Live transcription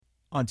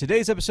On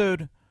today's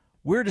episode,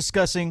 we're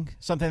discussing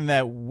something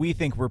that we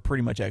think we're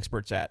pretty much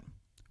experts at.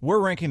 We're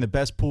ranking the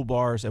best pool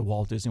bars at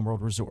Walt Disney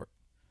World Resort.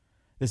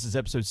 This is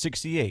episode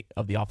 68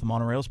 of the Off the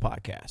Monorails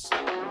podcast.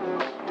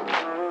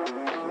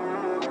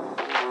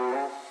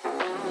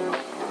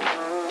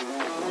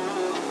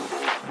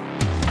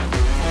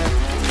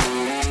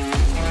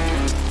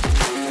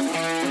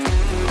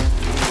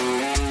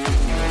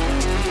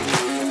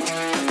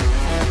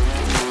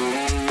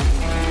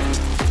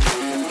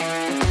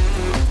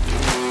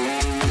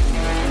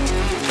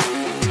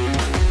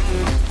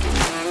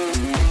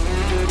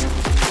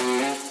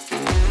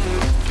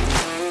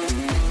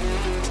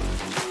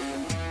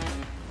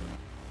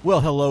 Well,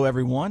 hello,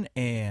 everyone,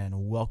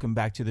 and welcome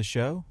back to the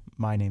show.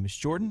 My name is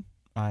Jordan.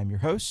 I'm your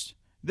host.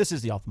 This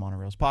is the Off the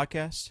Monorails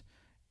podcast,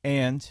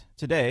 and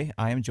today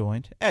I am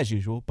joined, as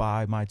usual,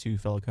 by my two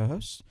fellow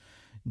co-hosts,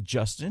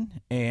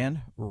 Justin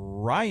and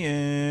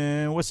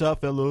Ryan. What's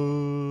up,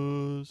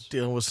 fellas?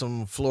 Dealing with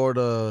some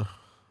Florida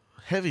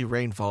heavy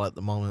rainfall at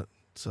the moment,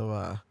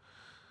 so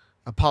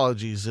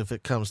apologies if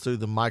it comes through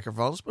the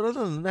microphones, but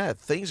other than that,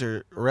 things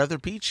are rather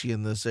peachy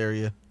in this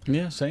area.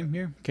 Yeah, same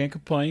here. Can't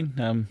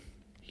complain.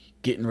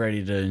 Getting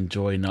ready to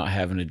enjoy not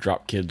having to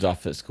drop kids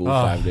off at school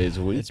 5 days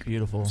a week. It's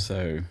beautiful.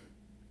 So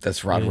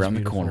that's right around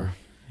the corner.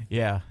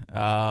 Yeah.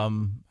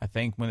 I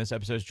think when this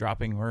episode's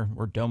dropping,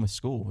 we're done with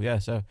school. Yeah.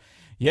 So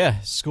yeah,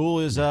 school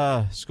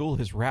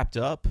has wrapped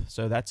up.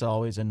 So that's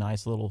always a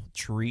nice little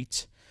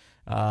treat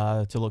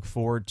to look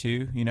forward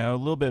to. You know, a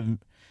little bit of,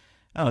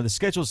 I don't know, the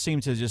schedules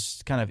seem to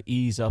just kind of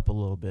ease up a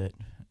little bit.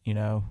 You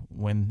know,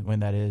 when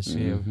that is,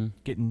 you know,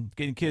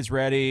 getting kids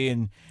ready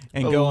and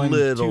going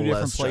 2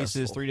 different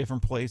places, 3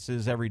 different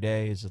places every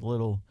day is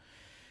can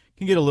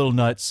get a little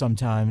nuts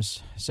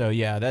sometimes. So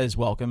yeah, that is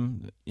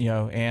welcome. You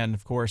know, and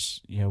of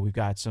course, you know, we've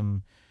got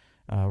some.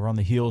 We're on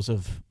the heels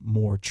of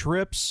more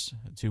trips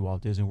to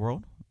Walt Disney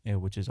World,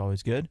 which is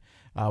always good.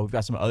 We've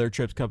got some other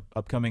trips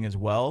upcoming as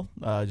well,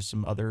 just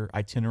some other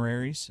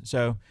itineraries.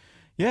 So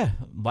yeah,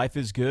 life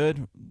is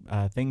good.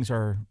 Things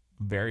are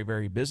very,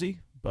 very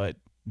busy, but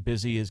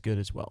busy is good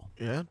as well.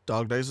 Yeah,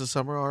 dog days of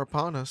summer are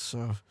upon us,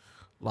 so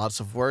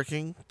lots of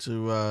working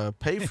to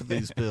pay for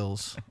these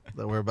bills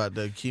that we're about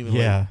to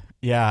accumulate.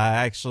 Yeah.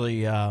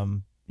 Actually, we're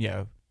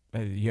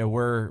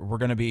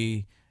going to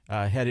be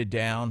headed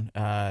down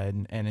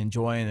and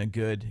enjoying a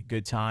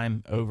good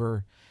time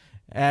over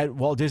at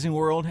Walt Disney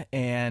World,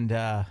 and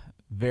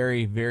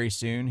very, very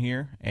soon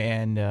here,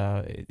 and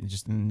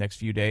just in the next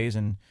few days,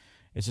 and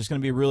it's just going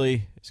to be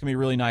really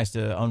nice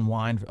to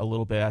unwind a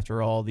little bit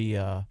after all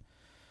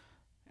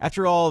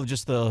of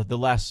just the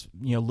last,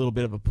 you know, little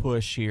bit of a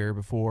push here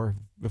before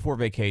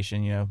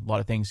vacation. You know, a lot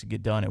of things to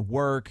get done at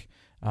work,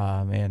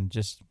 and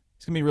just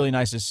it's gonna be really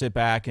nice to sit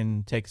back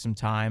and take some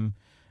time,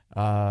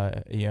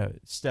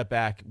 step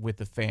back with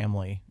the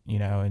family, you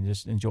know, and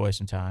just enjoy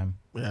some time.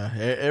 Yeah,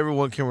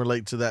 everyone can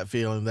relate to that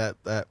feeling.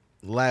 That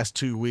last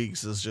 2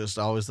 weeks is just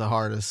always the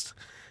hardest,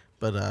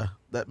 but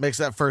that makes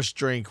that first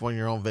drink when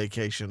you're on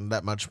vacation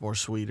that much more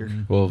sweeter.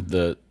 Mm-hmm. Well,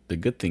 the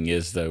good thing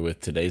is, though,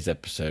 with today's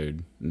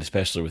episode, and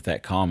especially with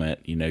that comment,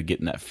 you know,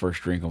 getting that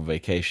first drink on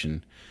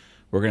vacation,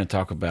 we're going to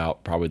talk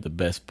about probably the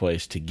best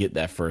place to get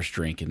that first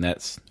drink, and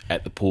that's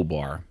at the pool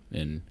bar.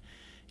 And,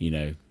 you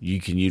know, you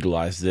can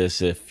utilize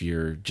this if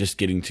you're just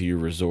getting to your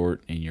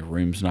resort and your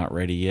room's not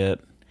ready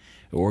yet,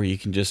 or you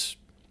can just,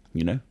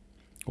 you know,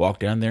 walk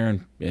down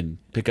there and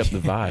pick up the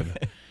vibe,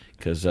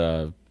 because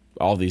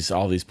all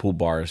these pool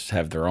bars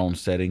have their own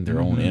setting, their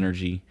own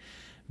energy.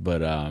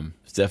 But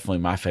it's definitely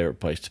my favorite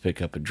place to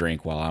pick up a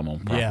drink while I'm on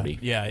property.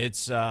 Yeah.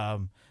 It's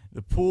the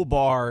pool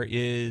bar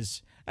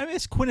is, I mean,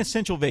 it's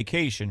quintessential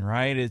vacation,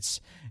 right?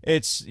 It's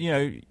you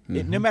know,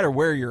 no matter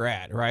where you're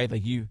at, right?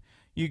 Like you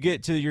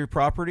get to your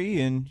property,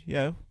 and you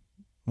know,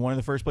 one of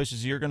the first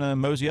places you're gonna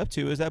mosey up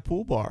to is that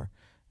pool bar,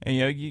 and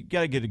you know, you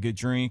got to get a good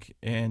drink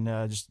and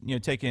just, you know,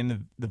 take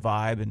in the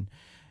vibe, and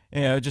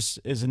you know, just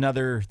is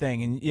another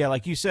thing. And yeah,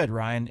 like you said,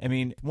 Ryan, I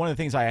mean, one of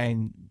the things I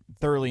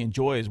thoroughly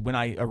enjoy is when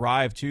I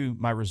arrive to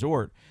my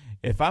resort,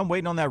 if I'm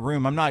waiting on that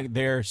room, I'm not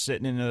there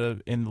sitting in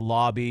the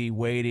lobby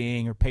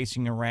waiting or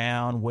pacing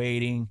around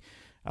waiting.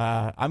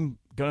 I'm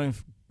going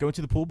to go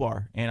to the pool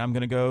bar, and I'm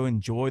going to go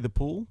enjoy the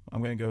pool.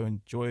 I'm going to go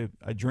enjoy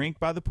a drink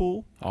by the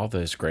pool. All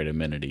those great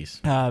amenities.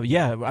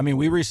 Yeah, I mean,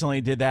 we recently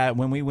did that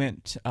when we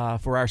went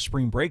for our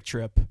spring break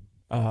trip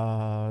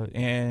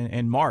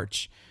in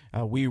March.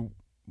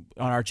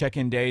 On our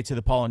check-in day to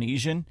the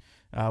Polynesian,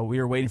 we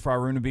were waiting for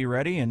our room to be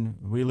ready, and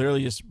we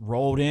literally just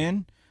rolled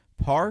in,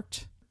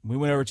 parked. We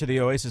went over to the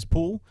Oasis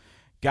pool,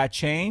 got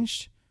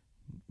changed,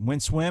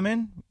 went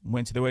swimming,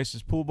 went to the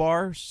Oasis pool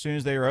bar as soon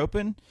as they were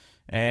open,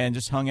 and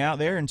just hung out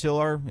there until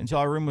our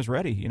room was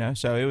ready. You know,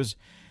 so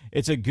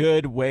it's a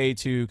good way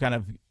to kind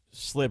of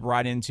slip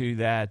right into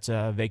that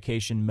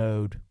vacation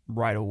mode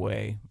right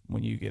away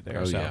when you get there.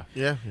 Oh, so,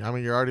 yeah. I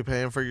mean, you're already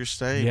paying for your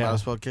stay. Yeah. Might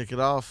as well kick it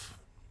off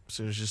as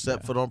soon as you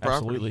step foot on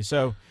property. Absolutely.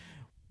 So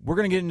we're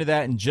going to get into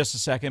that in just a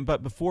second.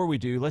 But before we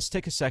do, let's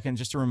take a second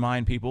just to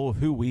remind people of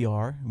who we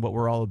are and what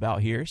we're all about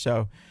here.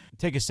 So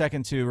take a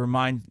second to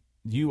remind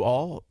you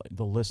all,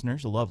 the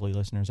listeners, the lovely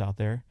listeners out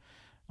there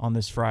on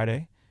this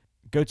Friday,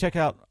 go check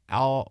out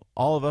all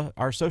of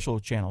our social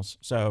channels.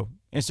 So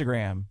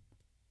Instagram,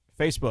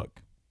 Facebook,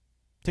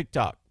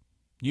 TikTok,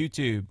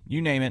 YouTube,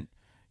 you name it.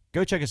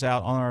 Go check us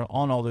out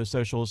on all those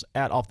socials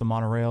at Off the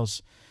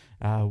Monorails.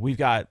 We've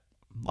got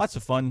lots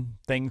of fun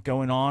things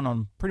going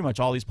on pretty much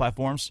all these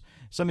platforms.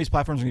 Some of these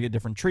platforms are going to get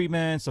different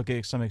treatments. They'll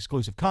get some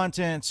exclusive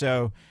content.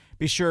 So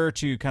be sure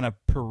to kind of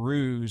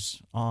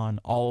peruse on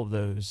all of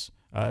those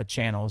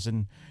channels.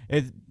 And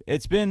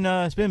it's been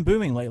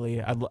booming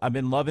lately. I've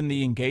been loving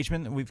the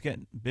engagement that we've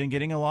been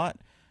getting a lot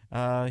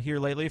here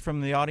lately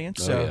from the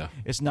audience. So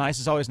it's nice.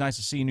 It's always nice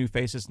to see new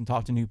faces and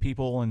talk to new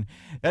people. And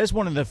that is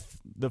one of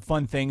the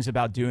fun things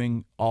about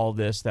doing all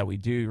this that we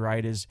do,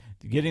 right, is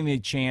getting the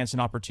chance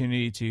and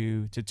opportunity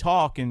to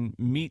talk and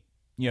meet,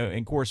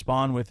 and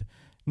correspond with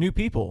new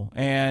people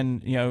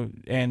and,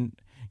 and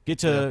get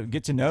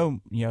to know,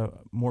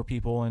 more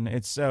people. And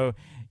it's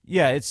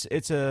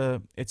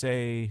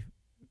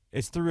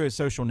it's through a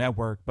social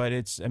network, but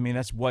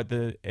that's what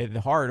at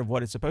the heart of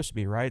what it's supposed to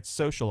be, right? It's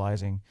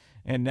socializing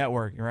and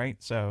networking, right?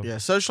 So yeah,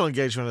 social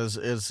engagement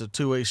is a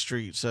two-way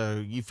street.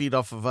 So you feed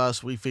off of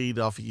us, we feed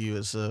off of you.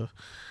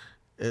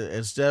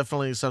 It's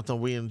definitely something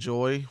we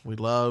enjoy. We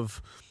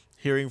love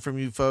hearing from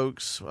you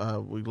folks.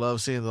 We love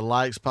seeing the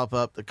likes pop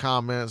up, the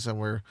comments, and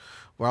we're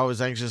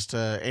always anxious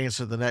to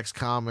answer the next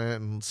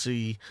comment and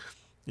see,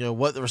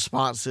 what the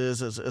response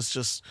is.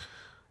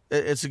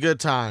 It's a good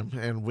time,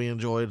 and we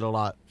enjoy it a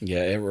lot.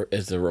 Yeah,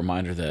 it's a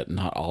reminder that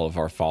not all of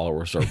our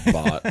followers are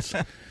bots.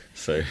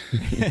 So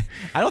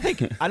I don't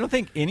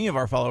think any of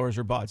our followers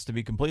are bots, to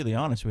be completely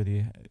honest with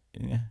you.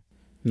 Yeah.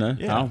 No,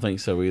 yeah. I don't think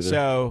so either.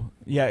 So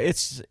yeah,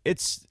 it's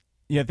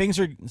things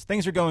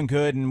are going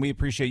good, and we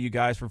appreciate you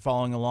guys for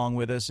following along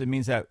with us. It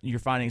means that you're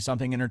finding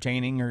something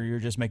entertaining, or you're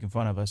just making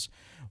fun of us,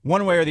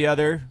 one way or the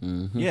other.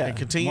 Mm-hmm. Yeah, and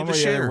continue to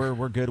share.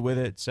 We're good with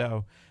it.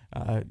 So.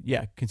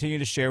 Continue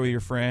to share with your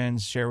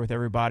friends, share with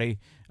everybody.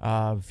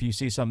 If you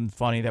see something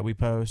funny that we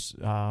post,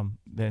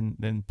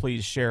 then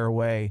please share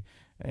away.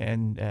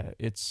 And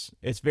it's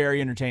very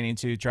entertaining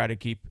to try to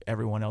keep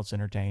everyone else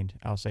entertained.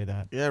 I'll say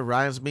that. Yeah,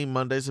 Ryan's Meme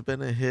Mondays have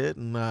been a hit,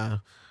 and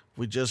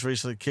we just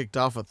recently kicked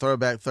off a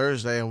Throwback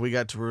Thursday, and we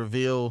got to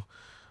reveal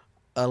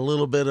a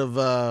little bit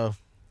of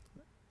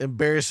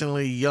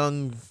embarrassingly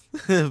young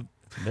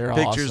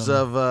pictures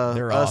awesome. of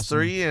us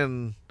three,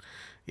 and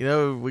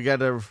we got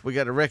to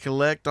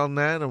recollect on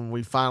that, and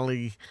we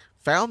finally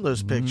found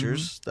those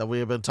pictures that we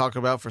have been talking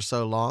about for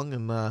so long,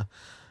 and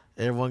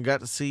everyone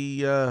got to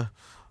see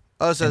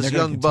us and as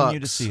young bucks. Continue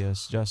to see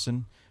us,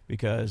 Justin,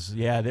 because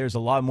there's a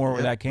lot more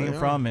where that came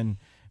from, and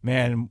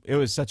man, it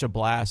was such a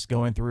blast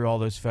going through all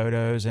those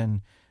photos,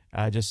 and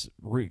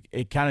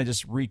it kind of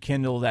just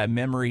rekindled that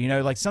memory.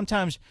 Like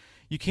sometimes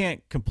you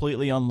can't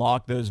completely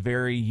unlock those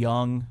very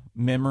young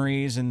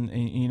memories,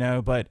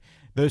 and but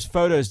those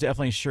photos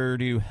definitely sure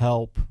do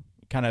help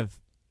kind of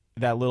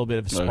that little bit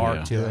of a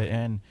spark to it.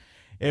 And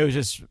it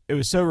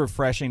was so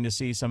refreshing to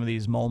see some of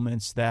these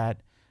moments that,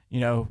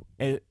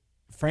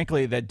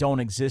 frankly, that don't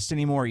exist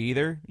anymore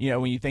either.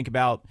 When you think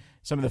about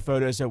some of the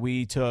photos that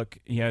we took,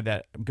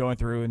 that I'm going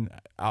through, and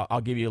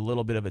I'll give you a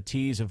little bit of a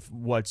tease of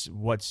what's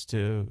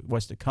to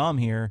come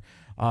here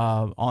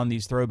on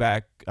these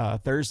Throwback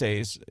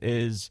Thursdays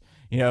is,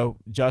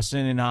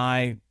 Justin and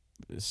I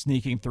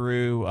sneaking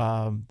through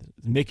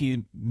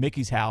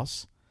Mickey's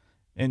house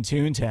in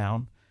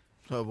Toontown.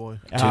 Oh boy,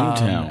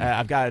 Toontown!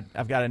 I've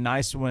got a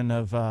nice one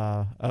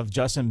of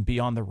Justin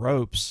beyond the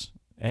ropes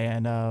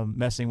and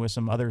messing with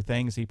some other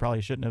things he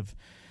probably shouldn't have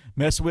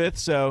messed with.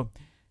 So,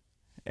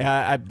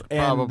 and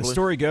the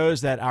story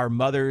goes that our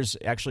mothers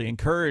actually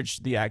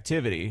encouraged the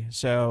activity.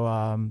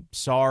 So,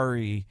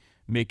 sorry,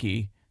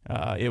 Mickey,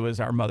 it was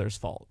our mother's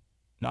fault,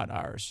 not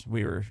ours.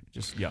 We were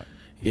just young.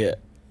 Yeah.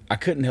 I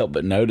couldn't help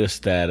but notice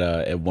that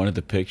at one of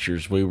the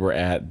pictures we were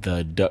at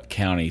the Duck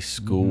County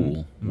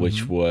School,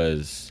 which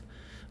was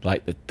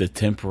like the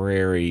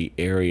temporary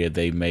area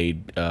they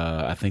made.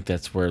 I think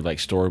that's where like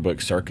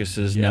Storybook Circus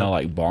is now,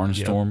 like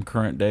Barnstorm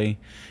current day,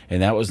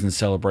 and that was in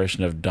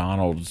celebration of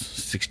Donald's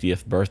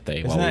 60th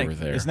birthday while we were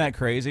there. Isn't that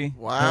crazy?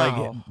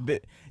 Wow!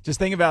 Just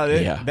think about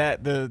it. Yeah.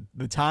 That the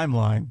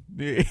timeline.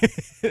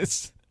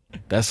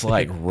 That's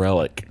like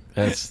relic.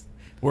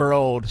 We're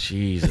old.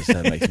 Jesus,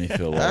 that makes me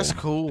feel old. That's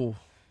cool.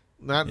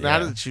 Now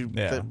that you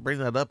bring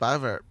that up,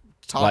 I've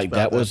talked like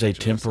about that was a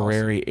picture.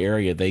 temporary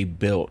area they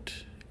built,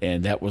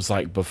 and that was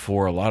like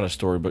before a lot of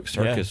Storybook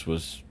Circus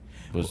was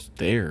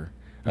there,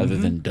 other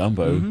than Dumbo.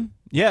 Mm-hmm.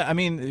 Yeah,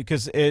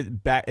 because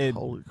it backed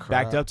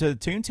up to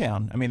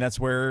Toontown. That's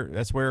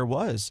where it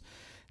was.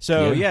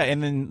 So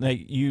and then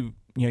like you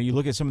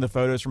look at some of the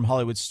photos from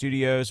Hollywood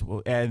Studios,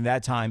 at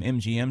that time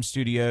MGM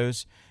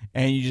Studios,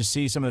 and you just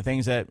see some of the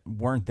things that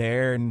weren't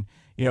there, and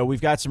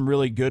we've got some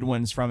really good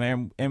ones from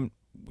there. And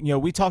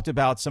we talked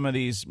about some of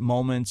these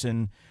moments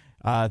and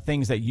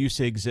things that used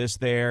to exist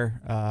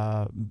there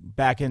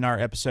back in our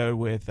episode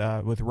with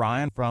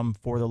Ryan from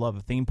For the Love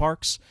of Theme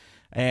Parks.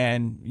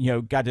 and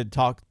got to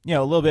talk a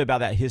little bit about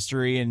that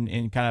history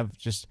and kind of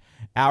just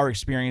our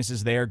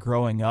experiences there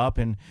growing up.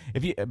 And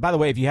by the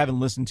way, if you haven't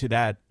listened to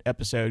that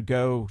episode,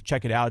 go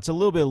check it out. It's a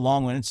little bit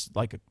long one. It's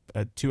like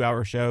a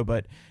 2-hour show,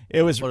 but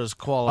it was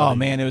quality. Oh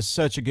man, it was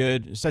such a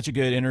good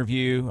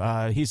interview.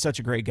 He's such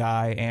a great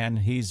guy, and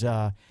he's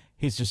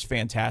just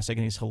fantastic,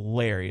 and he's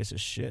hilarious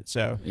as shit.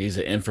 So he's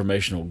an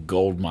informational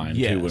gold mine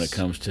too when it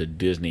comes to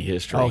Disney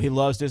history. Oh, he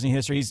loves Disney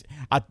history.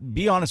 I'll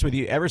be honest with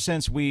you, ever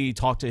since we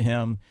talked to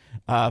him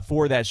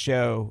for that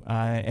show,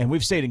 and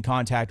we've stayed in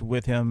contact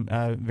with him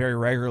very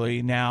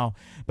regularly now.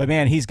 But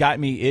man, he's got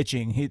me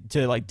itching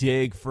to like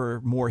dig for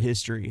more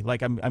history.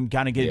 Like I'm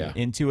kind of getting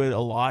into it a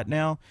lot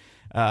now.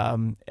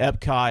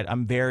 Epcot,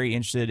 I'm very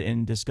interested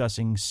in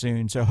discussing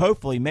soon. So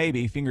hopefully,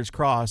 maybe, fingers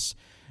crossed.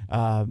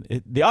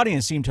 The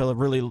audience seemed to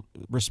really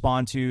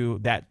respond to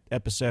that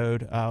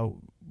episode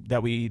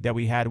that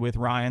we had with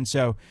Ryan.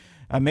 So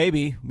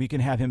maybe we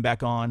can have him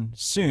back on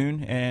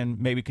soon and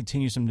maybe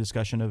continue some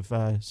discussion of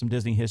some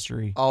Disney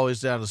history. Always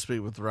down to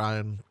speak with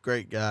Ryan.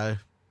 Great guy.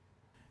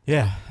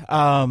 Yeah.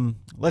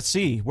 Let's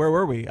see. Where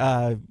were we?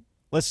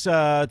 Let's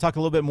talk a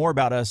little bit more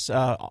about us.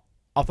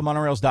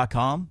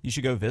 Offthemonorails.com. You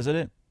should go visit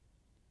it.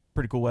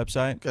 Pretty cool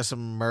website. Got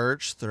some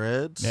merch,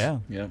 threads. Yeah.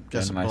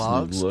 Got some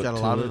blogs. Got a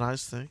lot of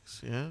nice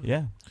things.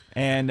 Yeah.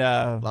 And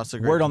lots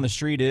of word on the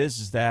street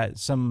is that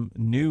some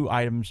new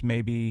items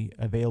may be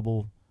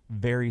available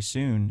very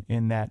soon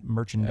in that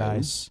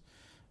merchandise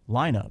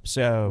lineup.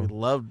 So we'd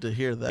love to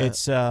hear that.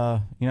 It's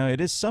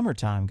it is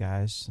summertime,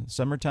 guys.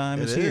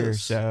 Summertime is here,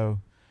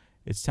 so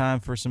it's time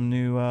for some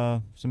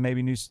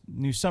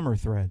new summer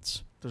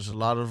threads. There's a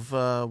lot of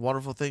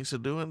wonderful things to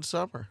do in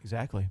summer.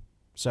 Exactly.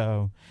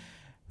 So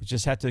you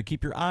just have to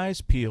keep your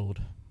eyes peeled.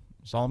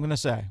 That's all I'm going to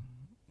say.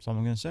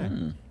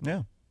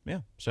 Yeah.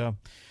 So,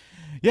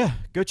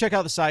 go check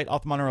out the site,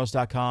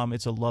 offthemonorails.com.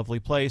 It's a lovely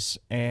place,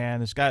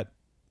 and it's got,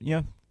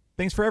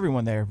 things for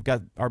everyone there. We've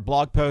got our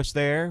blog post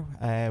there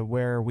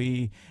where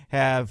we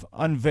have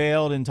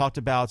unveiled and talked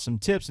about some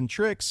tips and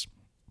tricks,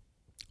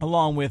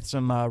 along with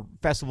some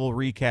festival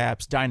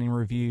recaps, dining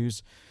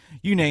reviews,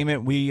 you name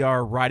it. We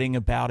are writing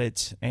about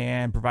it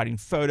and providing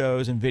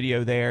photos and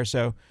video there.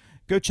 So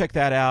go check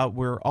that out.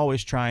 We're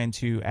always trying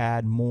to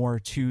add more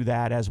to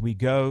that as we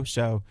go.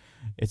 So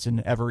it's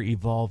an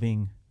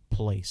ever-evolving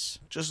place.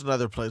 Just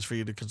another place for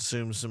you to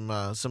consume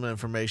some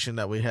information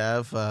that we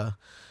have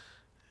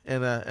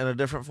in a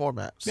different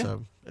format. Yeah.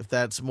 So if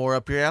that's more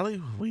up your alley,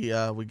 we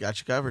got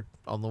you covered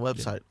on the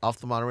website,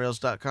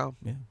 offthemonorails.com.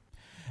 Yeah.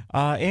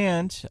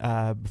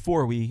 And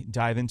before we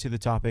dive into the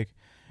topic,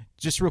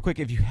 just real quick,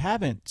 if you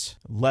haven't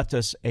left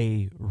us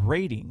a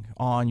rating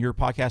on your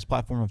podcast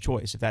platform of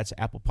choice, if that's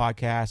Apple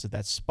Podcasts, if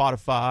that's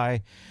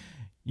Spotify,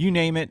 you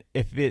name it,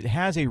 if it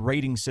has a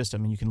rating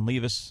system and you can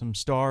leave us some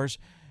stars,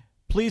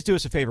 please do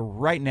us a favor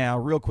right now,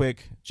 real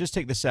quick. Just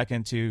take the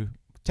second to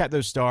tap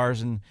those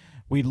stars, and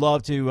we'd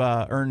love to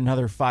earn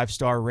another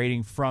 5-star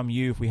rating from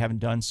you if we haven't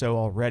done so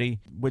already,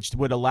 which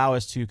would allow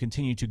us to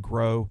continue to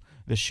grow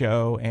the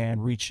show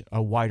and reach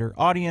a wider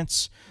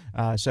audience.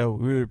 So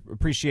we would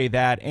appreciate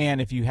that. And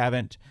if you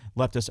haven't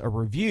left us a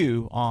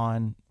review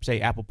on,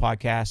 say, Apple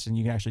Podcasts, and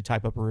you can actually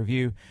type up a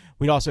review,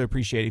 we'd also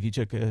appreciate it if you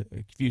took a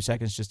few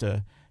seconds just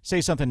to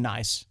say something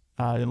nice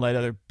and let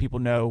other people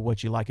know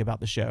what you like about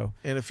the show.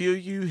 And a few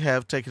of you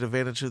have taken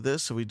advantage of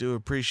this, so we do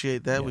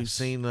appreciate that. Yes. We've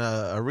seen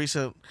a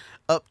recent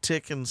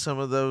uptick in some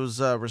of those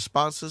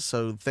responses,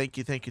 so thank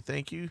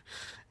you.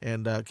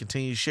 And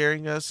continue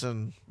sharing us,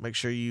 and make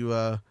sure you,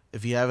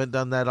 if you haven't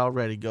done that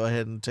already, go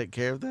ahead and take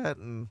care of that,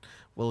 and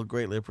we'll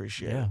greatly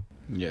appreciate it.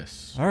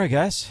 Yes. All right,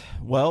 guys.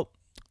 Well,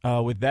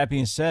 with that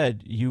being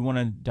said, you want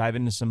to dive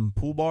into some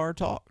pool bar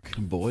talk?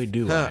 Boy,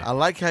 do I. I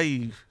like how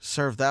you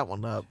serve that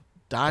one up.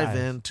 Dive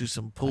into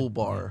some pool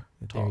bar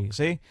talk. There you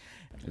see?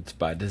 It's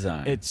by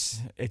design.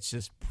 It's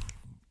just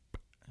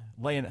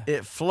laying.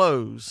 It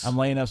flows. I'm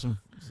laying up some.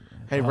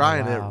 Hey,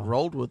 Ryan, it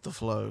rolled with the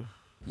flow.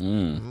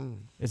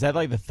 Is that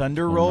like the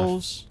thunder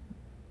rolls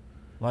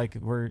like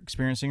we're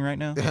experiencing right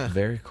now?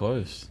 Very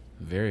close.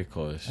 Very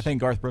close. I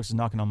think Garth Brooks is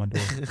knocking on my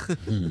door.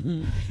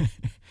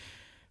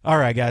 All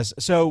right, guys.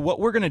 So what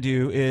we're going to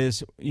do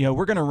is,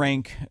 we're going to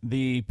rank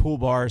the pool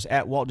bars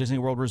at Walt Disney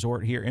World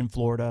Resort here in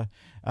Florida.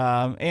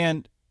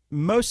 And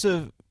most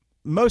of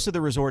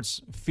the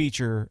resorts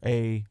feature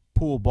a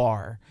pool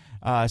bar.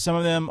 Some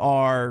of them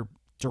are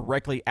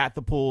directly at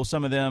the pool.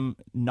 Some of them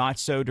not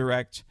so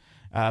direct.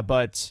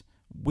 But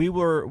we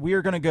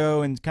are going to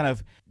go and kind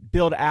of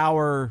build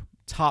our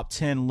top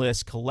 10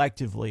 list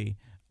collectively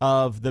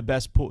of the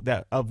best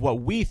of what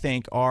we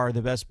think are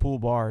the best pool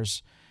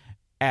bars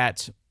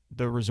at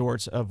the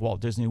resorts of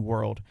Walt Disney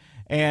World.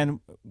 And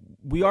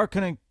we are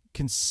going to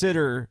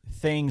consider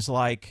things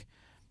like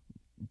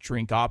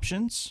drink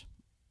options,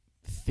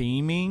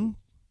 theming,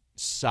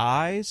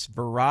 size,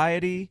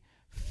 variety,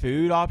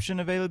 food option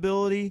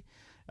availability.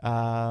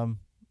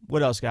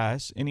 What else,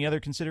 guys? Any other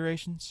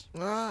considerations?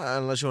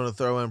 Unless you want to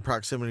throw in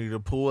proximity to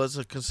pool as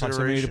a consideration.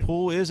 Proximity to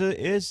pool is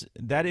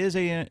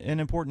an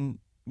important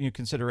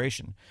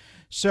consideration.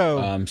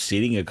 So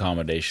seating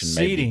accommodation,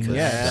 seating, maybe,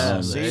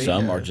 yes.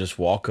 some are just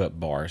walk-up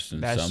bars,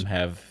 and some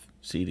have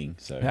seating.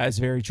 So that's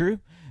very true.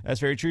 That's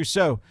very true.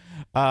 So,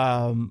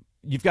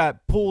 you've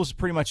got pools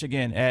pretty much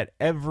again at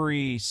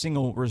every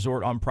single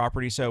resort on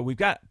property. So we've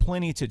got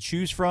plenty to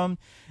choose from.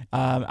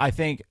 I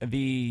think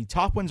the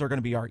top ones are going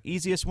to be our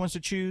easiest ones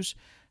to choose.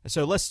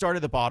 So let's start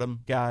at the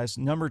bottom, guys.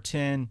 Number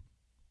 10.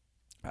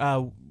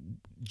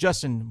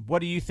 Justin, what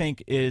do you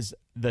think is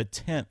the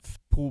 10th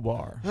pool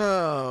bar?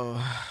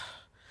 Oh,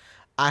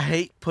 I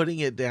hate putting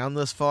it down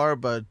this far,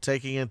 but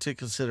taking into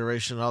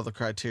consideration all the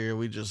criteria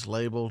we just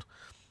labeled,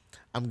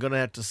 I'm going to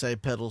have to say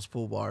Pedals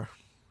Pool Bar.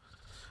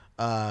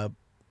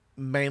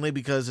 Mainly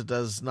because it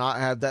does not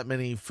have that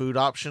many food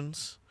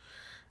options.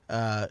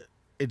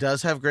 It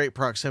does have great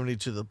proximity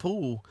to the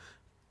pool,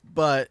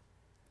 but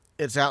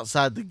it's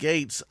outside the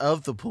gates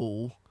of the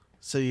pool,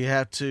 so you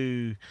have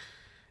to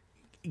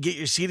get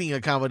your seating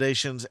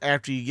accommodations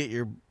after you get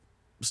your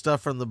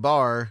stuff from the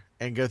bar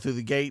and go through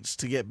the gates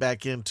to get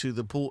back into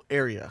the pool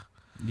area.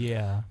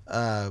 Yeah.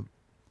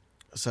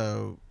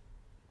 So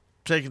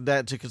taking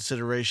that into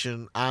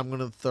consideration, I'm going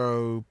to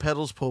throw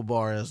Pedals Pool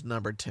Bar as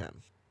number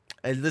 10.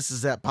 And this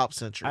is at Pop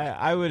Century.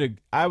 I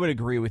would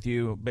agree with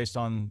you based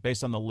on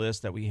the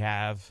list that we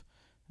have.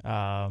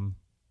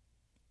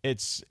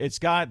 It's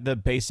got the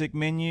basic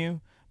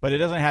menu, but it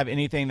doesn't have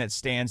anything that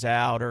stands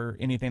out or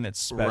anything that's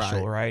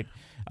special, right?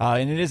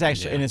 And it is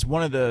actually, and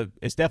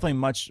it's definitely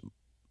much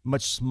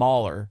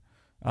smaller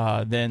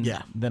than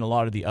a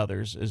lot of the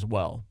others as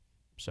well.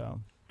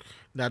 So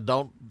now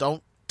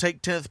don't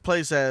take 10th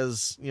place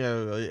as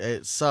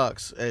it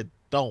sucks.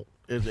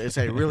 It's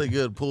a really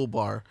good pool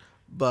bar,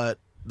 but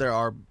there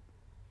are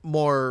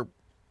more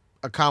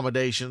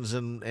accommodations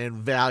and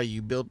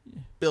value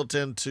built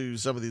into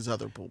some of these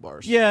other pool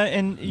bars. Yeah,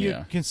 and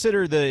you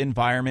consider the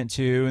environment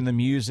too, and the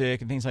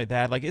music and things like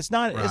that. Like it's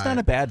not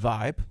a bad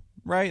vibe,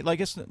 right? Like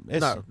it's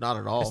no, not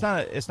at all.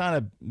 It's not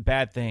a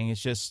bad thing.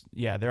 It's just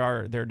there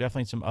are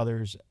definitely some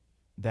others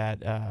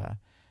that have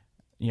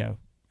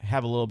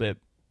a little bit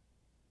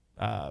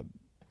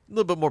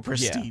more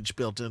prestige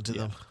built into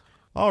them.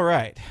 All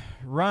right,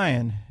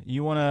 Ryan,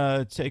 you want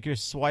to take your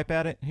swipe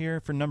at it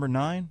here for number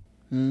 9?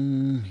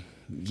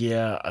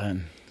 Yeah,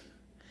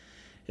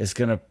 it's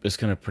gonna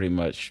pretty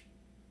much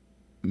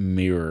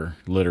mirror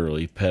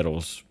literally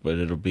Pedals, but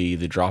it'll be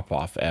the drop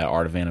off at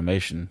Art of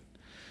Animation,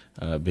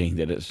 being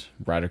that it's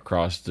right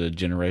across the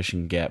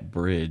Generation Gap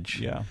Bridge.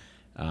 Yeah.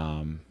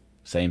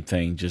 Same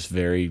thing, just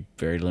very,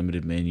 very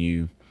limited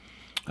menu.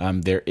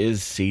 There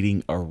is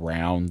seating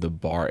around the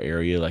bar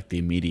area, like the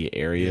immediate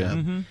area. Yeah.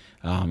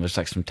 Mm-hmm. There's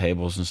like some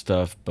tables and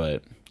stuff,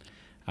 but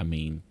I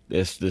mean,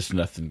 it's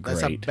nothing great.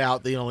 That's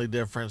about the only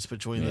difference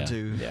between the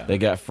two. Yeah. They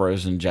got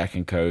frozen Jack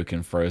and Coke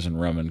and frozen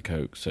rum and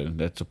Coke, so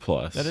that's a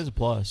plus. That is a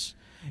plus.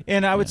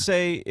 And I would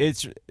say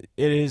it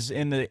is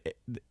in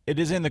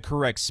the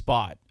correct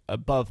spot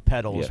above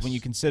Pedals when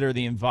you consider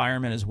the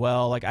environment as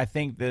well. Like I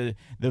think the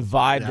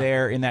vibe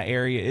there in that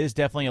area is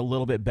definitely a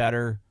little bit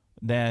better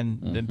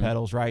than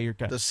Pedals, right? You're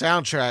the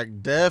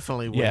soundtrack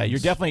definitely wins. Yeah, you're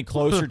definitely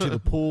closer to the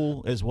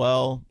pool as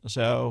well.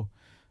 So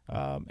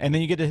and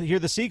then you get to hear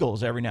the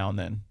seagulls every now and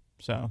then.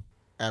 So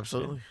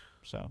absolutely.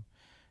 So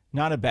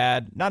not a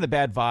bad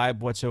vibe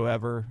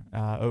whatsoever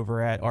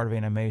over at Art of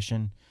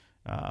Animation.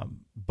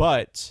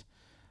 But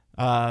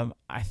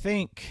I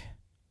think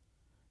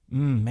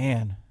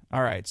man.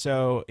 All right.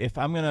 So if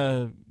I'm going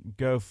to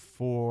go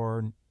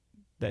for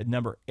that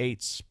number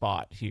 8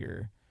 spot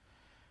here,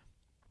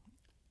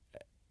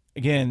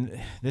 again,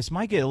 this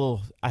might get a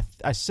little,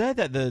 I said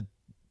that the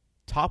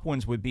top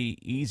ones would be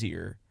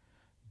easier,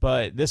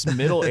 but this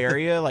middle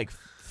area, like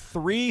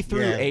 3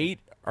 through 8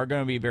 are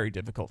going to be very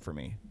difficult for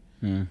me.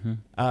 Mm-hmm.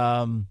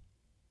 And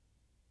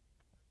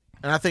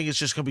I think it's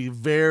just going to be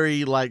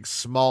very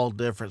small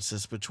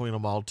differences between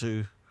them all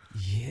too.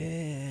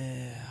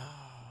 Yeah.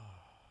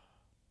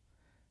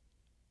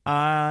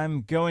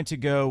 I'm going to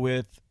go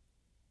with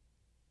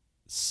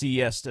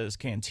Siesta's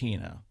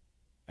Cantina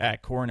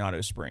at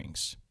Coronado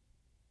Springs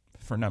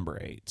for number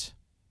 8.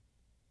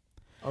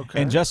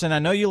 Okay. And Justin, I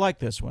know you like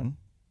this one,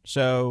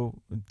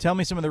 so tell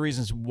me some of the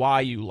reasons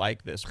why you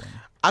like this one.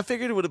 I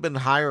figured it would have been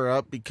higher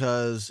up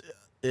because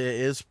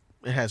it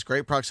has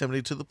great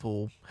proximity to the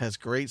pool, has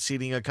great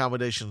seating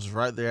accommodations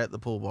right there at the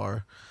pool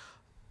bar,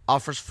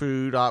 offers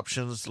food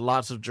options,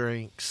 lots of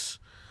drinks,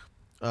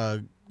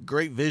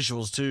 great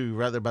visuals too,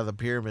 right there by the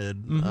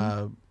pyramid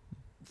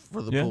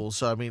for the pool.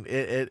 So I mean,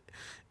 it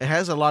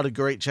has a lot of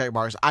great check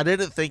marks. I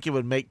didn't think it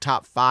would make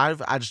top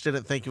 5. I just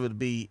didn't think it would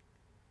be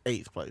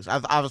 8th place.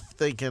 I was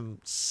thinking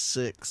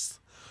 6th,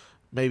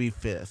 maybe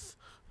 5th.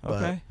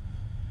 Okay.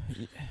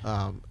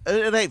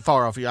 It ain't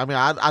far off you. I mean,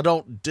 I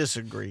don't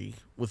disagree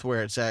with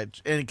where it's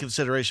at in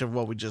consideration of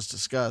what we just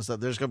discussed,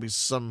 that there's going to be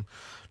some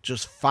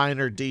just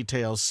finer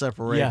details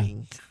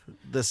separating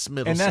this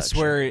middle and that's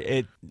section. where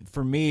it,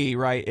 for me,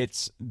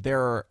 right,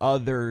 there are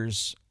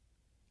others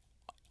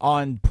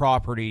on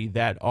property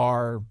that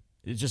are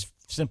just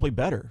simply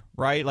better,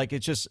 right? Like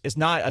it's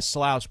not a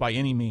slouch by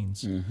any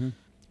means. Mm-hmm.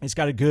 It's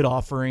got a good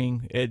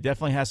offering. It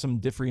definitely has some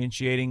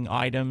differentiating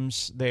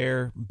items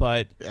there,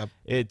 but Yep.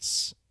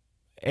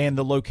 and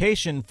the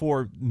location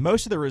for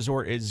most of the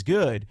resort is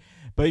good.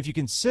 But if you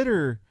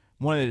consider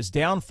one of its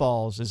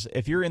downfalls is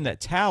if you're in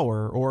that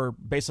tower or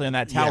basically on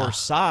that tower Yeah.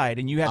 side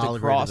and you have I'll to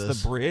agree to cross the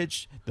this.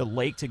 bridge, the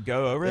lake to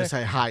go over It's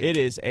there, a hike. it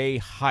is a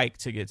hike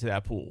to get to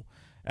that pool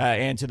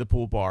and to the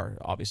pool bar,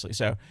 obviously.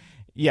 So,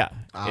 yeah,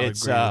 I'll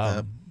it's agree with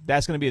that.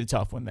 that's going to be the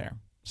tough one there.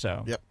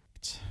 So, Yep.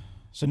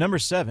 So number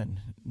 7,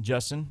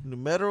 Justin.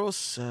 Numero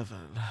 7.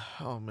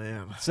 Oh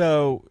man.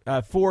 So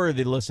for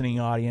the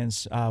listening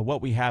audience,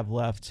 what we have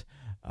left,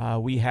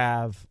 we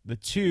have the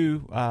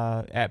two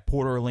at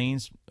Port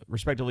Orleans,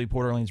 respectively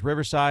Port Orleans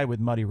Riverside with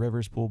Muddy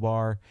Rivers Pool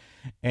Bar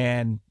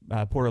and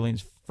Port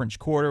Orleans French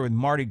Quarter with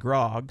Mardi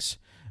Gras.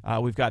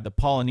 We've got the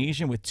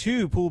Polynesian with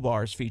 2 pool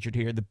bars featured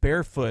here, the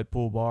Barefoot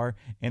Pool Bar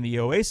and the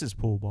Oasis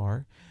Pool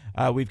Bar.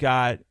 We've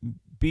got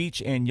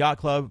Beach and Yacht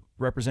Club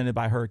represented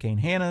by Hurricane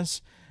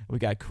Hannah's. We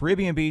got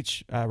Caribbean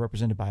Beach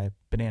represented by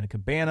Banana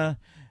Cabana,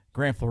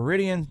 Grand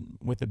Floridian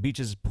with the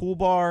Beaches Pool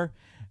Bar,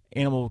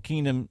 Animal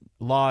Kingdom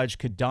Lodge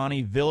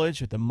Kidani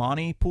Village with the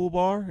Monty Pool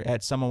Bar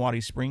at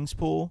Samawati Springs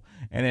Pool,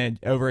 and then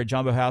over at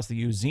Jumbo House,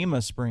 the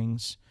Uzima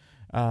Springs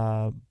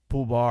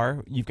Pool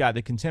Bar. You've got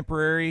the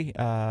Contemporary.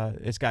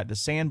 It's got the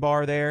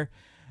Sandbar there.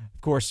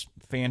 Of course,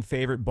 fan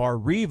favorite Bar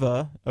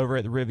Riva over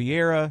at the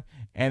Riviera,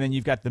 and then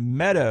you've got the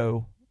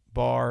Meadow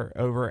Bar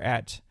over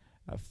at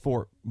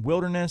Fort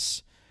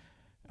Wilderness.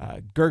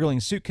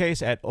 Gurgling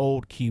Suitcase at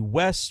Old Key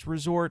West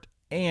Resort,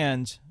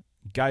 and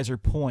Geyser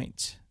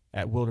Point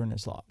at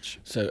Wilderness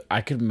Lodge. So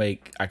I could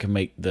make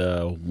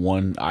the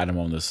one item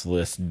on this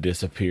list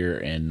disappear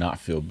and not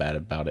feel bad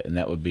about it, and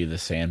that would be the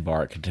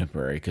Sandbar at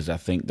Contemporary, because I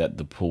think that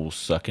the pools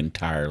suck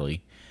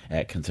entirely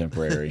at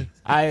Contemporary.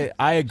 I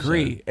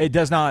agree. It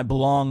does not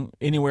belong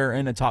anywhere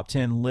in a top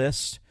 10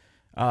 list.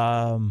 It's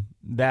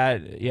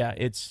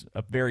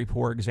a very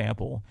poor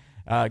example.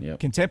 Yep.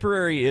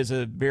 Contemporary is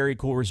a very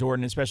cool resort,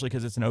 and especially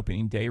because it's an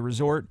opening day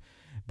resort.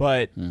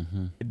 But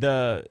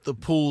the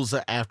pool's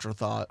an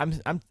afterthought.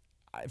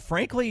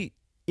 Frankly,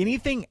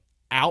 anything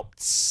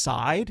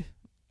outside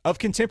of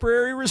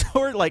Contemporary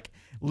Resort, like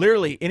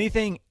literally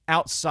anything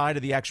outside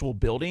of the actual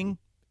building,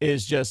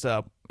 is just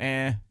a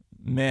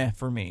meh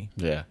for me.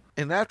 Yeah.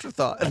 An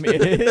afterthought. I mean,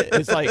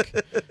 it's like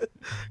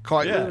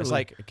Quite yeah, literally. it's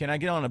like, can I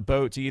get on a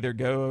boat to either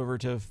go over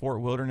to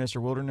Fort Wilderness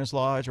or Wilderness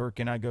Lodge, or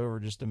can I go over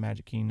just to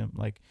Magic Kingdom?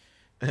 Like,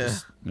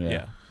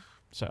 yeah.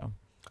 So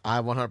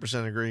I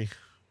 100% agree.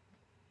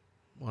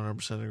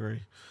 100%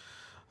 agree.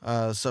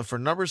 So for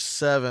number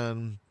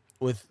 7,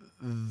 with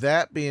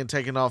that being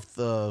taken off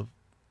the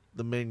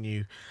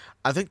menu,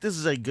 I think this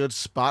is a good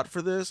spot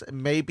for this.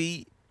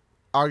 Maybe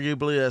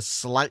arguably a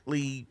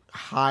slightly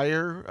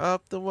higher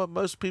up than what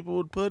most people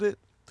would put it.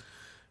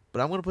 But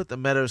I'm going to put the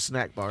Meadow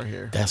Snack Bar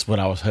here. That's what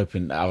I was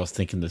hoping. I was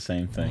thinking the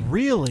same thing.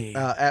 really,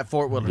 At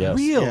Fort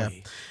Wilderness. Yes. really.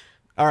 Yeah.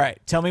 All right,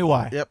 tell me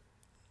why. Yep.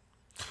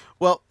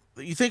 Well,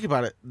 you think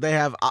about it. They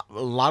have a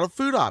lot of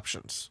food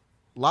options.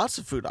 Lots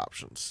of food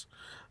options.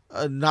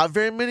 Not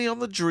very many on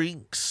the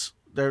drinks.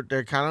 They're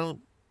kind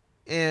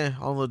of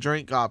on the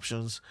drink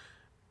options.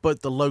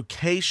 But the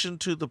location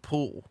to the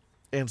pool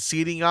and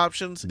seating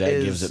options That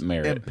is gives it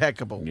merit.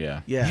 impeccable.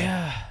 Yeah.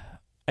 Yeah,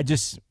 I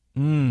just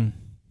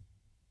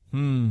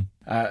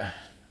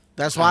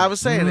That's why I was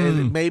saying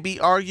it may be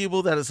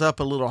arguable that it's up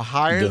a little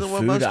higher The than what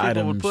food most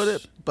people would put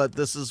items- it, but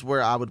this is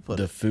where I would put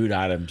The it. food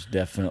items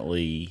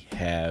definitely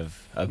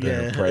have a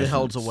better Yeah, presence. it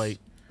holds a weight.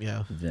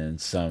 Yeah. Than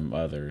some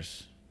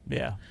others.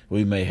 yeah.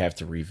 We may have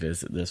to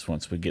revisit this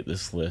once we get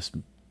this list,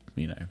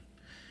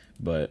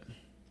 but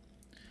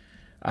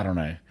I don't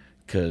know,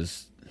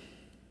 because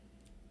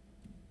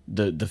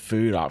the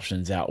food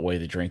options outweigh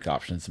the drink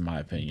options, in my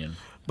opinion.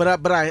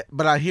 But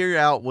I hear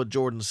out what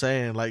Jordan's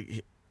saying,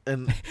 like,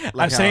 and like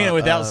I'm saying how, it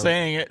without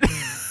saying it.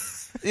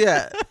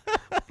 Yeah,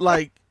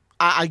 like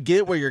I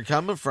get where you're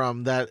coming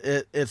from. That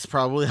it's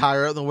probably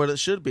higher up than what it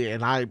should be,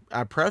 and I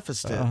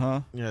prefaced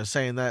it,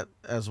 saying that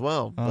as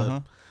well.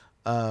 But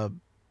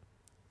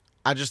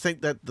I just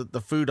think that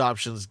the food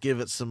options give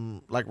it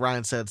some, like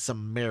Ryan said,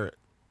 some merit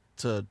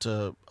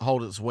to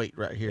hold its weight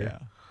right here. Yeah,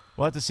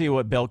 we'll have to see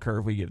what bell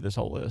curve we give this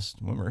whole list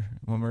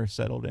when we're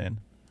settled in.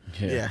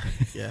 Yeah.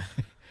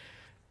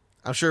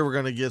 I'm sure we're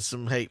gonna get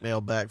some hate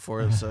mail back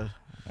for it. So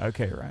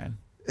Okay, Ryan.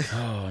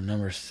 Oh,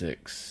 number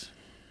 6.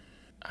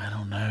 I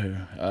don't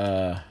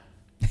know.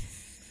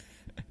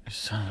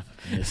 Son of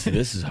a bitch.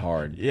 This is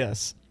hard.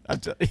 Yes.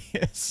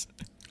 Yes.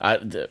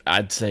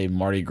 I'd say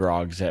Mardi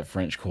Gras at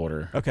French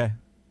Quarter. Okay.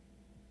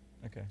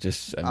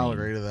 I'll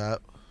agree to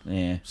that.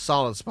 Yeah.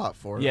 Solid spot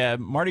for it. Yeah,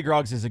 Mardi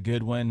Gras is a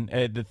good one.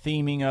 The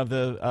theming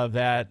of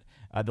that,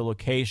 the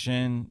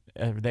location,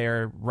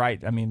 they're right.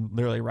 I mean,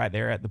 literally right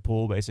there at the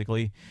pool,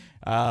 basically.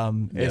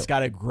 It's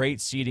got a great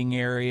seating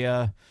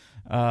area.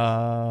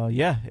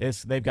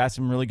 They've got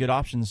some really good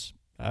options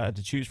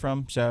to choose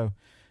from. So,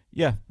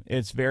 yeah,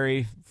 it's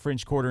very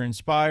French Quarter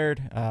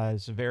inspired.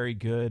 It's a very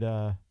good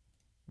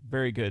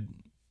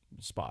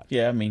spot.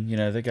 Yeah, I mean,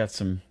 they got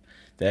some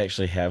They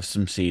actually have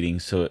some seating,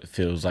 so it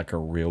feels like a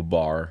real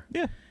bar.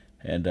 Yeah.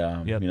 And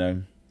Yep. you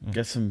know,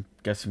 got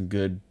some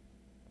good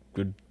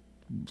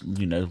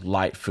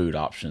light food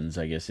options,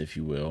 I guess, if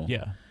you will.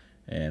 Yeah.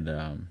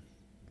 And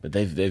but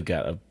they've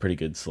got a pretty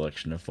good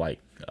selection of like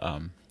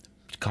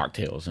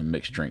cocktails and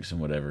mixed drinks and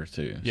whatever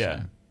too. Yeah.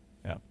 So,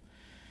 Yeah.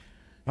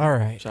 All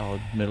right.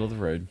 solid middle of the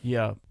road.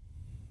 Yeah.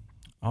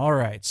 All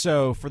right.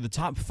 So for the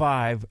top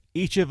 5,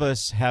 each of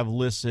us have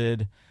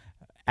listed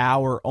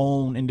our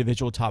own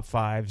individual top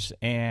 5s,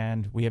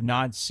 and we have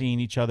not seen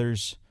each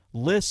other's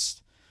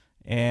lists,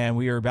 and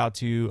we are about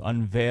to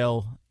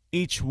unveil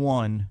each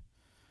one,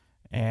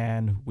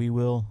 and we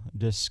will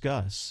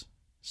discuss.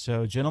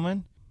 So,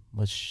 gentlemen,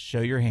 let's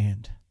show your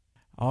hand.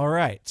 All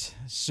right.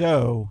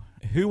 So,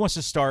 who wants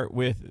to start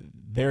with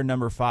their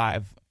number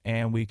 5,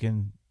 and we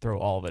can throw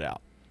all of it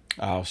out?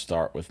 I'll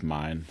start with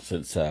mine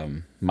since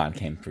mine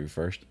came through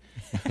first.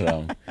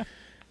 So,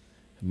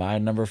 my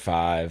number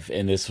 5,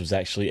 and this was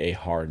actually a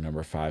hard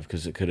number 5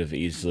 because it could have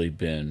easily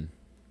been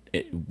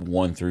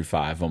 1 through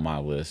 5 on my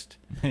list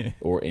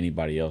or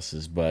anybody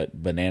else's,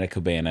 but Banana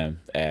Cabana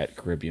at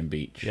Caribbean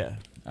Beach. Yeah.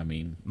 I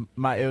mean,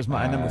 It was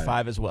my number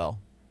 5 as well.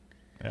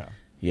 Yeah.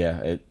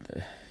 Yeah,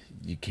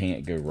 you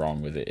can't go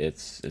wrong with it.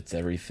 It's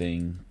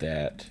everything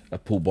that a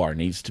pool bar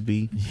needs to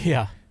be.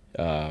 Yeah.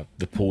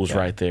 The pool's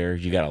right there.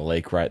 You got a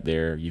lake right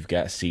there. You've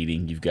got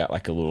seating. You've got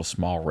like a little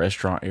small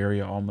restaurant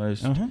area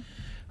almost.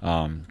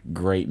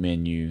 Great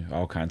menu,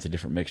 all kinds of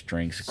different mixed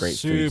drinks, great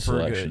food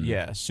selection. Good.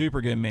 Yeah,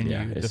 super good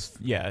menu.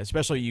 Yeah,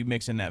 Especially you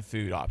mix in that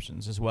food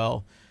options as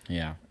well.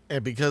 Yeah.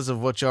 And because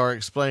of what you are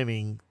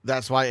explaining,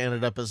 that's why it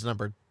ended up as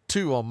number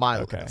 2 on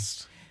my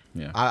list.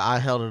 Yeah. I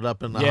held it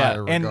up in the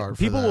higher and regard.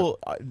 people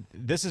for that. will.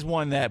 This is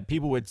one that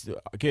people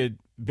could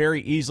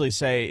very easily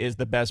say is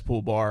the best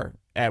pool bar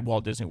at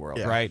Walt Disney World,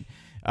 Yeah. right?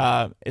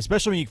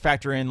 Especially when you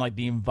factor in like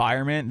the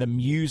environment, the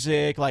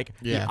music, like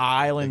the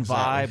island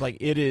vibe, like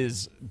it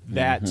is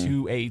that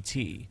to a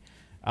T.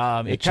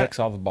 It checks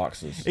all the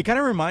boxes. It kind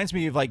of reminds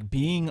me of like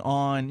being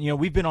on,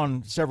 we've been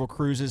on several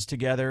cruises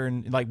together,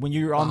 and like when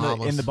you're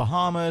on in the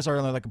Bahamas or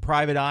on like a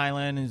private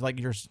island, and like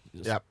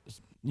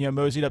you're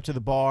moseyed up to the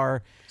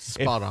bar.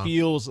 Spot on.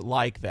 Feels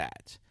like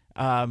that.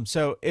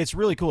 So it's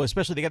really cool,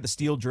 especially they got the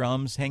steel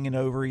drums hanging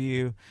over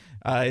you.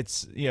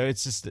 It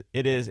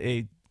is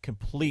a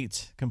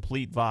complete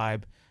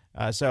vibe.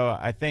 So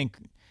I think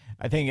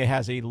it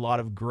has a lot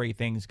of great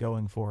things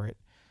going for it.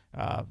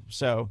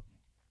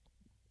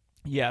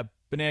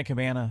 Banana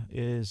Cabana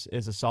is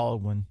a solid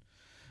one.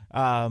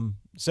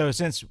 So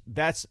since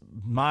that's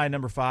my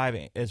number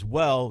 5 as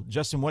well,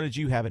 Justin, what did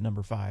you have at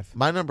number 5?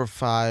 My number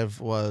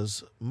 5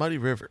 was Muddy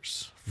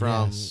Rivers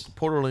from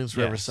Port Orleans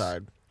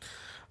Riverside.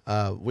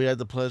 We had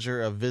the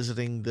pleasure of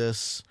visiting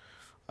this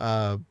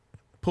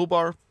pool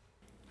bar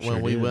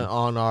when we went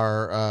on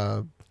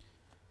our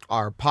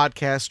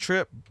podcast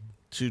trip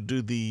to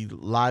do the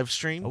live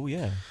stream. Oh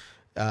yeah.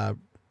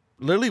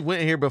 Literally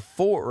went here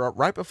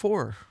right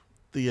before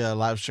the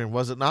live stream,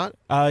 was it not?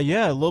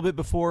 Yeah, a little bit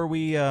before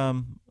we.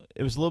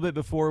 It was a little bit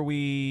before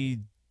we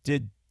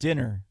did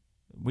dinner.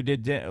 We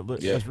did it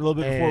was a little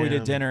bit before we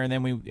did dinner, and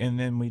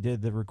then we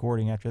did the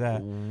recording after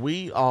that.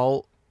 We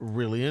all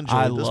really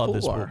enjoyed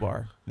this pool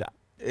bar. Yeah.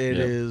 It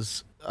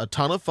is a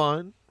ton of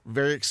fun,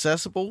 very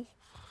accessible,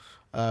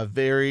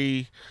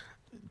 very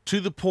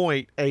to the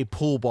point. A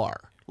pool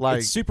bar, like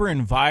it's super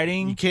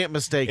inviting. You can't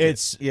mistake it.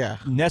 It's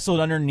nestled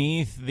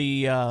underneath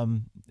the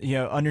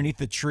underneath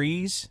the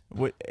trees.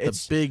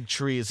 It's the big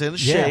tree. It's in the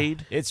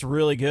shade. It's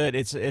really good.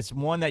 It's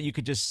one that you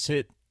could just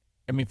sit.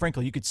 I mean,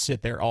 frankly, you could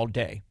sit there all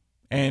day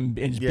and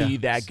be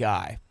that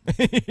guy.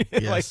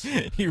 Yes.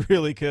 Like you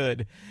really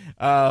could.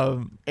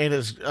 And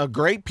it's a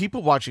great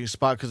people watching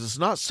spot because it's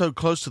not so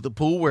close to the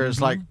pool where it's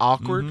like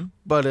awkward,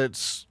 but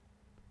it's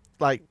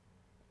like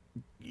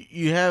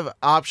you have